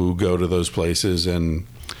people who go to those places and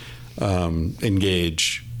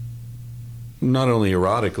engage not only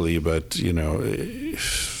erotically, but,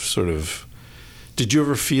 sort of... Did you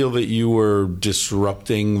ever feel that you were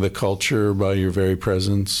disrupting the culture by your very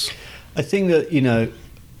presence? I think that,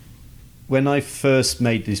 when I first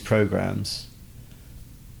made these programs...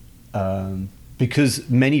 because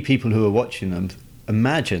many people who are watching them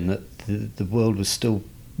imagine that the world was still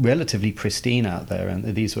relatively pristine out there, and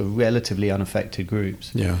that these were relatively unaffected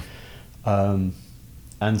groups. Yeah.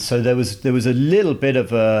 And so there was a little bit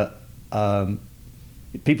of a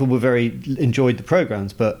people were enjoyed the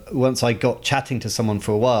programs, but once I got chatting to someone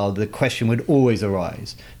for a while, the question would always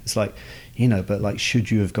arise. It's like, but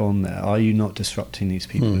should you have gone there? Are you not disrupting these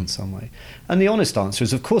people in some way? And the honest answer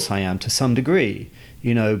is, of course I am, to some degree.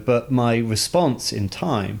 But my response in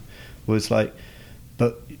time was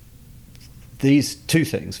but these two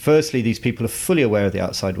things. Firstly, these people are fully aware of the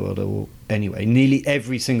outside world, or anyway, nearly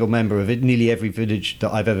every single member of it, nearly every village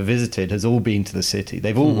that I've ever visited has all been to the city.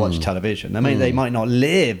 They've all watched television. I mean, they might not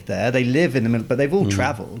live there, they live in the middle, but they've all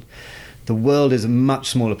traveled. The world is a much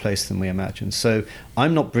smaller place than we imagine. So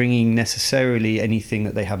I'm not bringing necessarily anything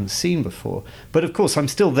that they haven't seen before. But of course, I'm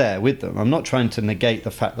still there with them. I'm not trying to negate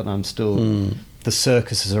the fact that I'm still... The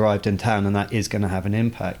circus has arrived in town, and that is going to have an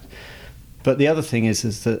impact. But the other thing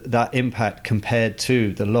is that impact compared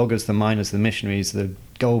to the loggers, the miners, the missionaries, the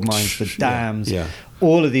gold mines, the dams,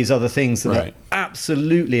 all of these other things that are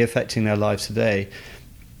absolutely affecting their lives today.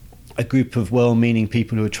 A group of well-meaning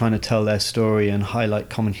people who are trying to tell their story and highlight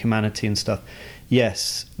common humanity and stuff.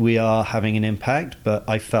 Yes, we are having an impact, but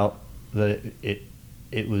I felt that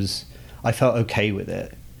I felt okay with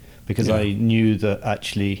it, because I knew that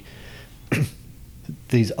actually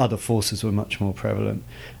these other forces were much more prevalent.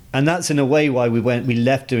 And that's in a way why we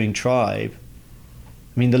left doing Tribe.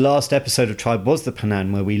 I mean, the last episode of Tribe was the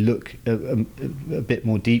Panan, where we look a bit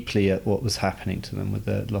more deeply at what was happening to them with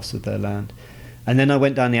the loss of their land. And then I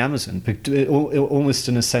went down the Amazon, almost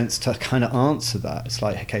in a sense to kind of answer that. It's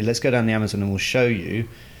like, okay, let's go down the Amazon and we'll show you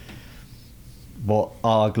what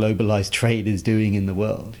our globalized trade is doing in the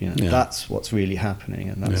world. That's what's really happening,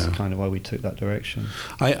 and that's kind of why we took that direction.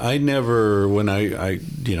 I never, when I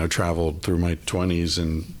traveled through my 20s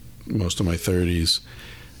and most of my 30s,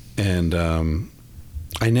 and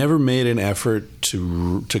I never made an effort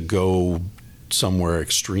to go somewhere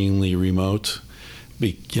extremely remote.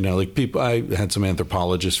 People, I had some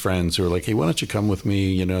anthropologist friends who were like, hey, why don't you come with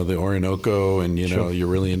me, the Orinoco, and Sure. You're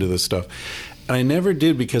really into this stuff. And I never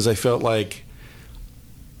did, because I felt like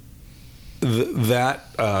that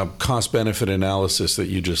cost-benefit analysis that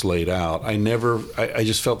you just laid out, I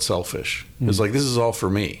just felt selfish. It was like, this is all for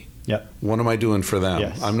me. Yeah. What am I doing for them?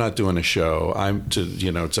 Yes. I'm not doing a show. I'm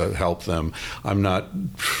to help them. I'm not.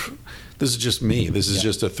 This is just me. This is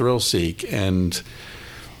just a thrill seek, and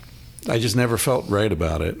I just never felt right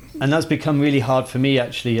about it. And that's become really hard for me,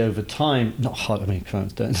 actually, over time. Not hard. I mean, I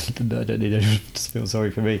don't need anyone to feel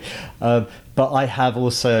sorry for me. But I have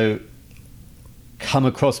also come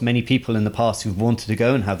across many people in the past who've wanted to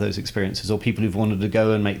go and have those experiences, or people who've wanted to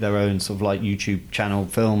go and make their own sort of like YouTube channel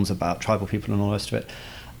films about tribal people and all the rest of it,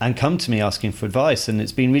 and come to me asking for advice. And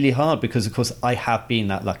it's been really hard, because of course I have been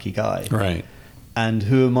that lucky guy. Right. And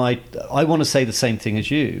who am I? I want to say the same thing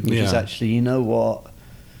as you, which is actually, you know what?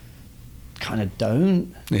 Kind of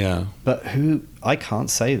don't. Yeah. But I can't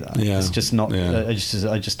say that. Yeah. It's just not. Yeah. I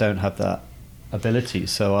just don't have that ability.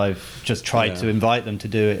 So I've just tried to invite them to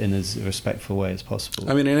do it in as respectful way as possible.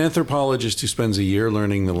 I mean, an anthropologist who spends a year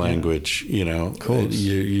learning the language, of course,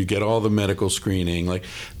 you get all the medical screening. Like,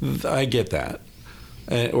 I get that,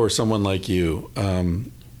 or someone like you.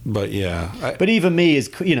 But yeah. But even me is,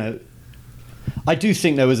 I do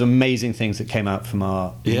think there was amazing things that came out from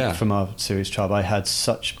our series Tribe. I had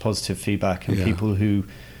such positive feedback, and people who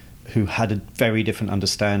had a very different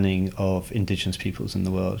understanding of indigenous peoples in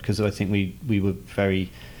the world, because I think we were very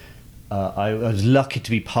I was lucky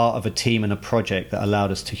to be part of a team and a project that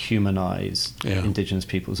allowed us to humanize indigenous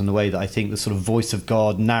peoples in a way that I think the sort of voice of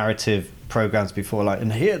God narrative programs before, like,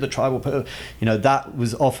 and here the tribal, that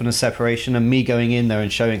was often a separation, and me going in there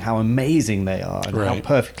and showing how amazing they are and how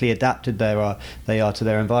perfectly adapted they are to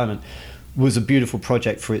their environment was a beautiful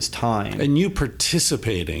project for its time. And you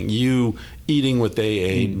participating, you eating what they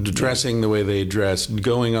ate, dressing the way they dressed,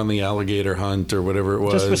 going on the alligator hunt or whatever it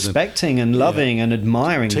was. Just respecting and loving and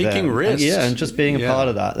admiring taking them. risks. And just being a part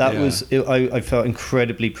of that. I felt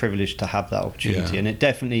incredibly privileged to have that opportunity. And it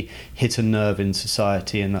definitely hit a nerve in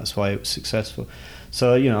society, and that's why it was successful.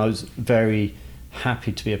 So, I was very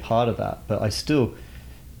happy to be a part of that. But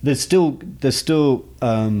there's still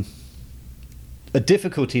a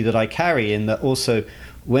difficulty that I carry in that also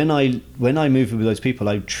when I moved with those people,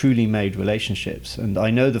 I truly made relationships. And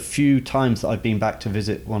I know the few times that I've been back to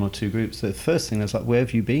visit one or two groups, the first thing is like, where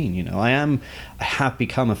have you been? I have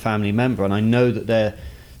become a family member, and I know that they're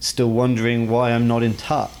still wondering why I'm not in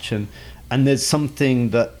touch. And there's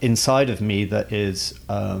something that inside of me that is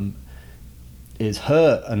hurt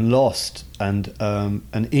and lost and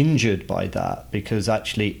injured by that, because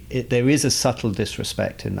actually there is a subtle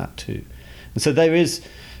disrespect in that too. And so there is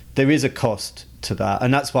a cost to that,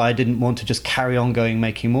 and that's why I didn't want to just carry on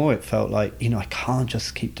making more. It felt like, I can't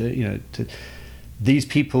just keep doing, these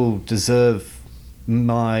people deserve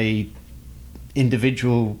my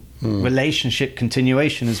individual relationship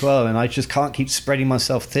continuation as well, and I just can't keep spreading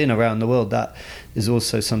myself thin around the world. That is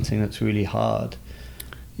also something that's really hard.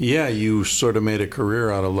 Yeah, you sort of made a career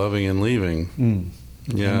out of loving and leaving.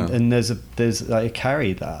 Yeah, and I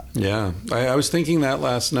carry that. Yeah, I was thinking that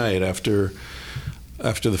last night after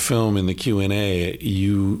the film in the Q&A,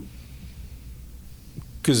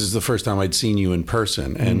 because it's the first time I'd seen you in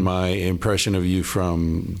person, and my impression of you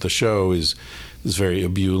from the show is this very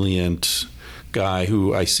ebullient guy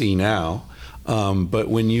who I see now. But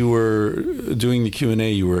when you were doing the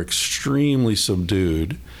Q&A, you were extremely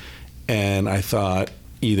subdued, and I thought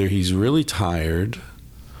either he's really tired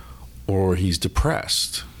or he's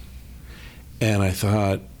depressed. And I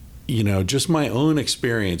thought, just my own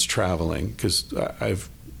experience traveling, because I've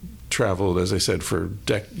traveled, as I said, for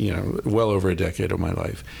well over a decade of my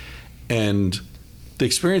life. And the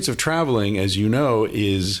experience of traveling, as you know,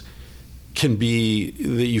 can be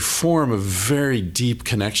that you form a very deep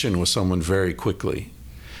connection with someone very quickly.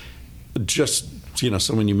 Just,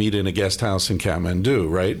 someone you meet in a guest house in Kathmandu,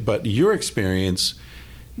 right? But your experience,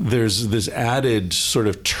 there's this added sort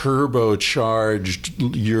of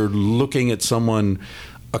turbocharged, you're looking at someone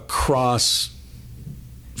across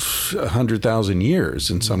 100,000 years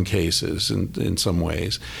in some cases, in some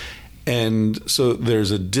ways. And so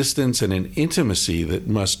there's a distance and an intimacy that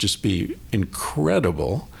must just be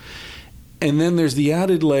incredible. And then there's the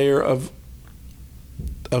added layer of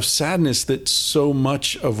sadness that so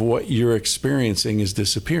much of what you're experiencing is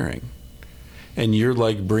disappearing. And you're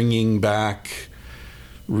like bringing back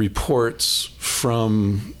reports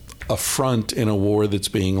from a front in a war that's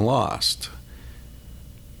being lost.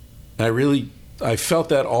 I felt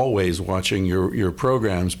that always watching your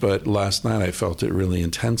programs, but last night I felt it really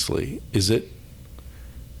intensely. Is it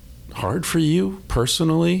hard for you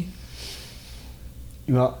personally?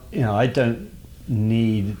 Well, I don't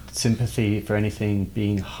need sympathy for anything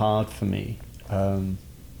being hard for me.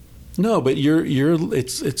 No, but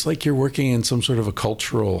it's like you're working in some sort of a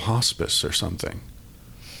cultural hospice or something.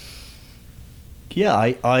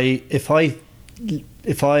 Yeah, if I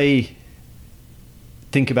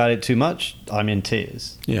think about it too much, I'm in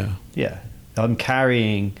tears. Yeah. I'm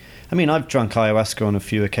carrying. I've drunk ayahuasca on a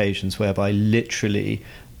few occasions whereby literally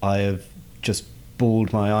I have just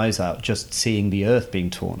bawled my eyes out just seeing the earth being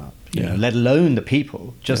torn up. Let alone the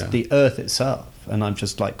people, just the earth itself, and I'm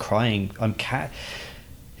just like crying. I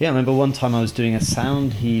remember one time I was doing a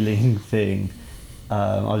sound healing thing.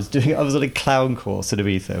 I was on a clown course in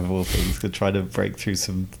Ibiza, of all things, to try to break through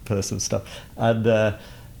some personal stuff, and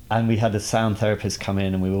we had a sound therapist come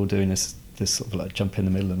in, and we were all doing this sort of like jump in the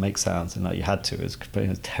middle and make sounds, and like you had to. It was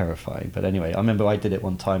terrifying. But anyway, I remember I did it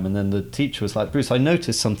one time, and then the teacher was like, "Bruce, I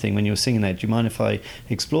noticed something when you were singing there. Do you mind if I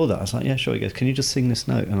explore that?" I was like, "Yeah, sure." He goes, "Can you just sing this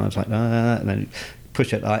note?" And I was like, "Ah," and then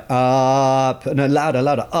push it like no,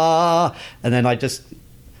 louder, ah, and then I just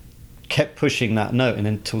kept pushing that note, and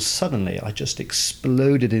until suddenly I just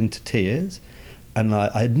exploded into tears, and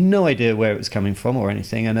I had no idea where it was coming from or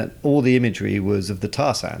anything, and all the imagery was of the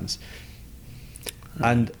tar sands,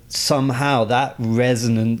 and somehow that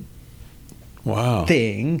resonant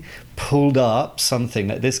thing pulled up something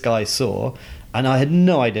that this guy saw, and I had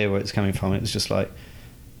no idea where it was coming from. It was just like,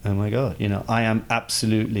 oh my God, I am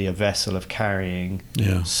absolutely a vessel of carrying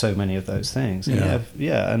so many of those things. And and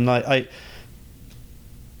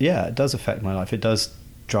it does affect my life. It does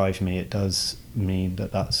drive me. It does mean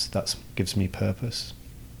that's gives me purpose.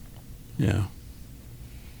 Yeah.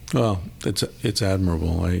 Well, it's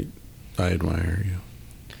admirable. I admire you.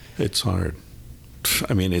 It's hard.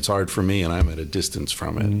 I mean, it's hard for me, and I'm at a distance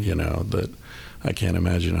from it, you know, that I can't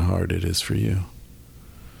imagine how hard it is for you.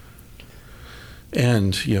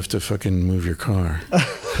 And you have to fucking move your car.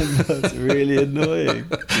 That's really annoying.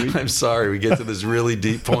 I'm sorry, we get to this really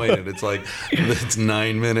deep point, and it's like, it's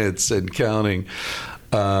 9 minutes and counting.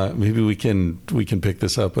 Maybe we can pick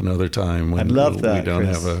this up another time when I'd love that, we don't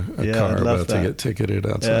Chris. have a car about to get ticketed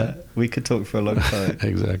outside. Yeah, we could talk for a long time.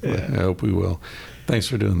 Exactly. Yeah. I hope we will. Thanks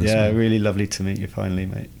for doing this. Yeah, man. really lovely to meet you finally,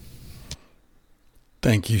 mate.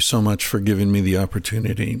 Thank you so much for giving me the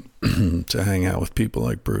opportunity to hang out with people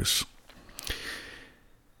like Bruce.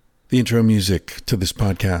 The intro music to this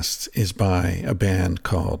podcast is by a band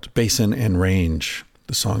called Basin and Range.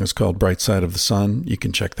 The song is called Bright Side of the Sun. You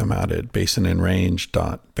can check them out at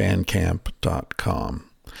basinandrange.bandcamp.com.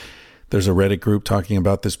 There's a Reddit group talking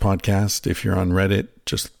about this podcast. If you're on Reddit,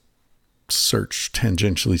 just search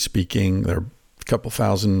Tangentially Speaking. There are a couple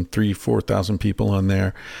thousand, 3,000-4,000 people on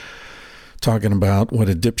there talking about what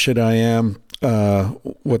a dipshit I am,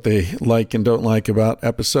 what they like and don't like about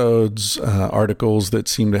episodes, articles that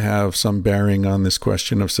seem to have some bearing on this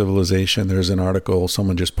question of civilization. There's an article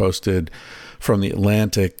someone just posted from The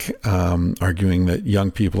Atlantic arguing that young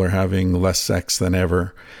people are having less sex than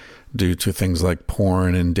ever due to things like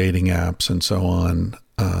porn and dating apps and so on.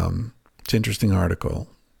 It's an interesting article,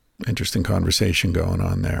 interesting conversation going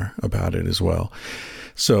on there about it as well.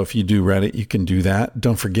 So if you do Reddit, you can do that.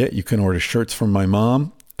 Don't forget, you can order shirts from my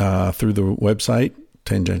mom through the website,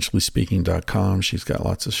 tangentiallyspeaking.com. She's got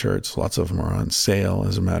lots of shirts. Lots of them are on sale,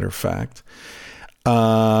 as a matter of fact.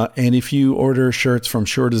 And if you order shirts from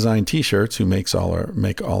Sure Design T-shirts, who make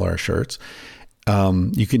all our shirts,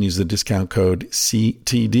 you can use the discount code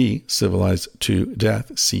CTD, Civilized to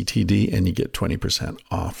Death, CTD, and you get 20%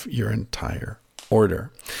 off your entire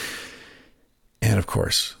order. And of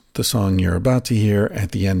course, the song you're about to hear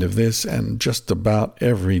at the end of this and just about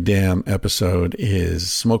every damn episode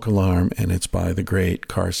is Smoke Alarm, and it's by the great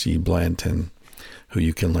Carsey Blanton, who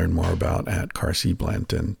you can learn more about at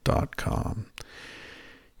carseyblanton.com.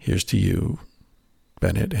 Here's to you,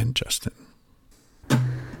 Bennett and Justin.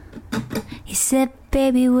 He said,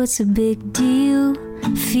 baby, what's a big deal?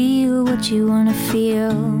 Feel what you wanna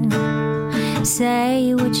feel.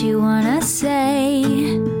 Say what you wanna say.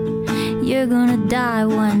 You're gonna die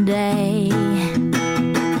one day.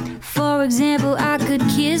 For example, I could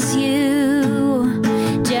kiss you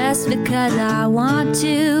just because I want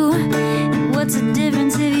to. What's the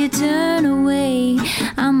difference if you turn away?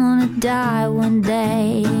 I'm gonna die one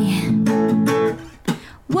day.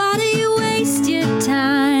 Why do you waste your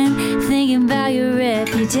time thinking about your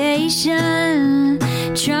reputation?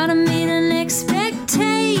 Trying to meet an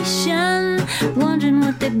expectation, wondering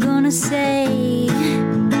what they're gonna say.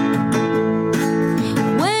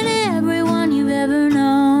 When everyone you've ever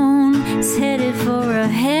known is headed for a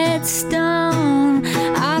headstone.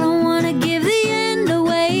 I don't wanna give the end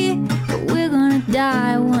away, but we're gonna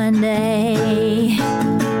die one day.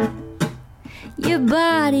 Your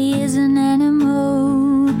body is an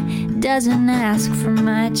animal, doesn't ask for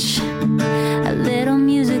much. A little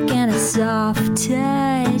music and a soft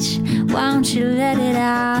touch. Why don't you let it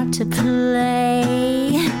out to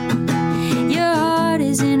play? Your heart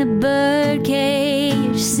is in a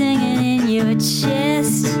birdcage, singing in your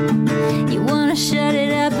chest. You wanna shut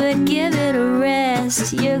it up but give it a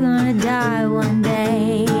rest. You're gonna die one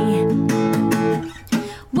day.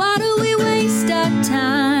 Why do we waste our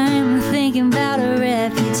time thinking about a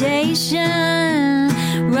reputation?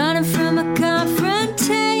 Running from a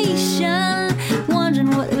confrontation, wondering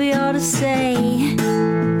what we ought to say.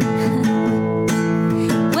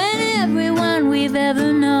 When everyone we've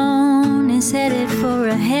ever known is headed for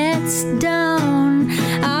a headstone.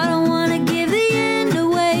 I don't want to give the end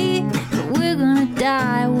away, but we're gonna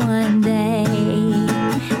die one day.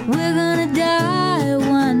 We're gonna die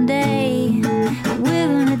one day. We're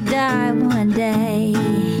gonna die one day.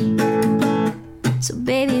 So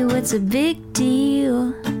baby, what's a big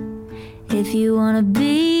deal? If you wanna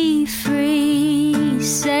be free,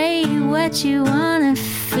 say what you wanna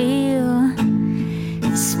feel.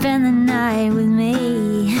 Spend the night with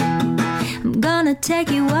me. I'm gonna take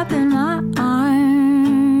you up in my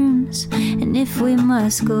arms. And if we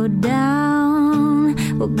must go down,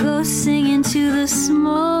 we'll go singing to the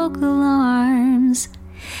smoke alarms.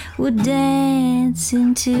 We'll dance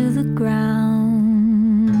into the ground.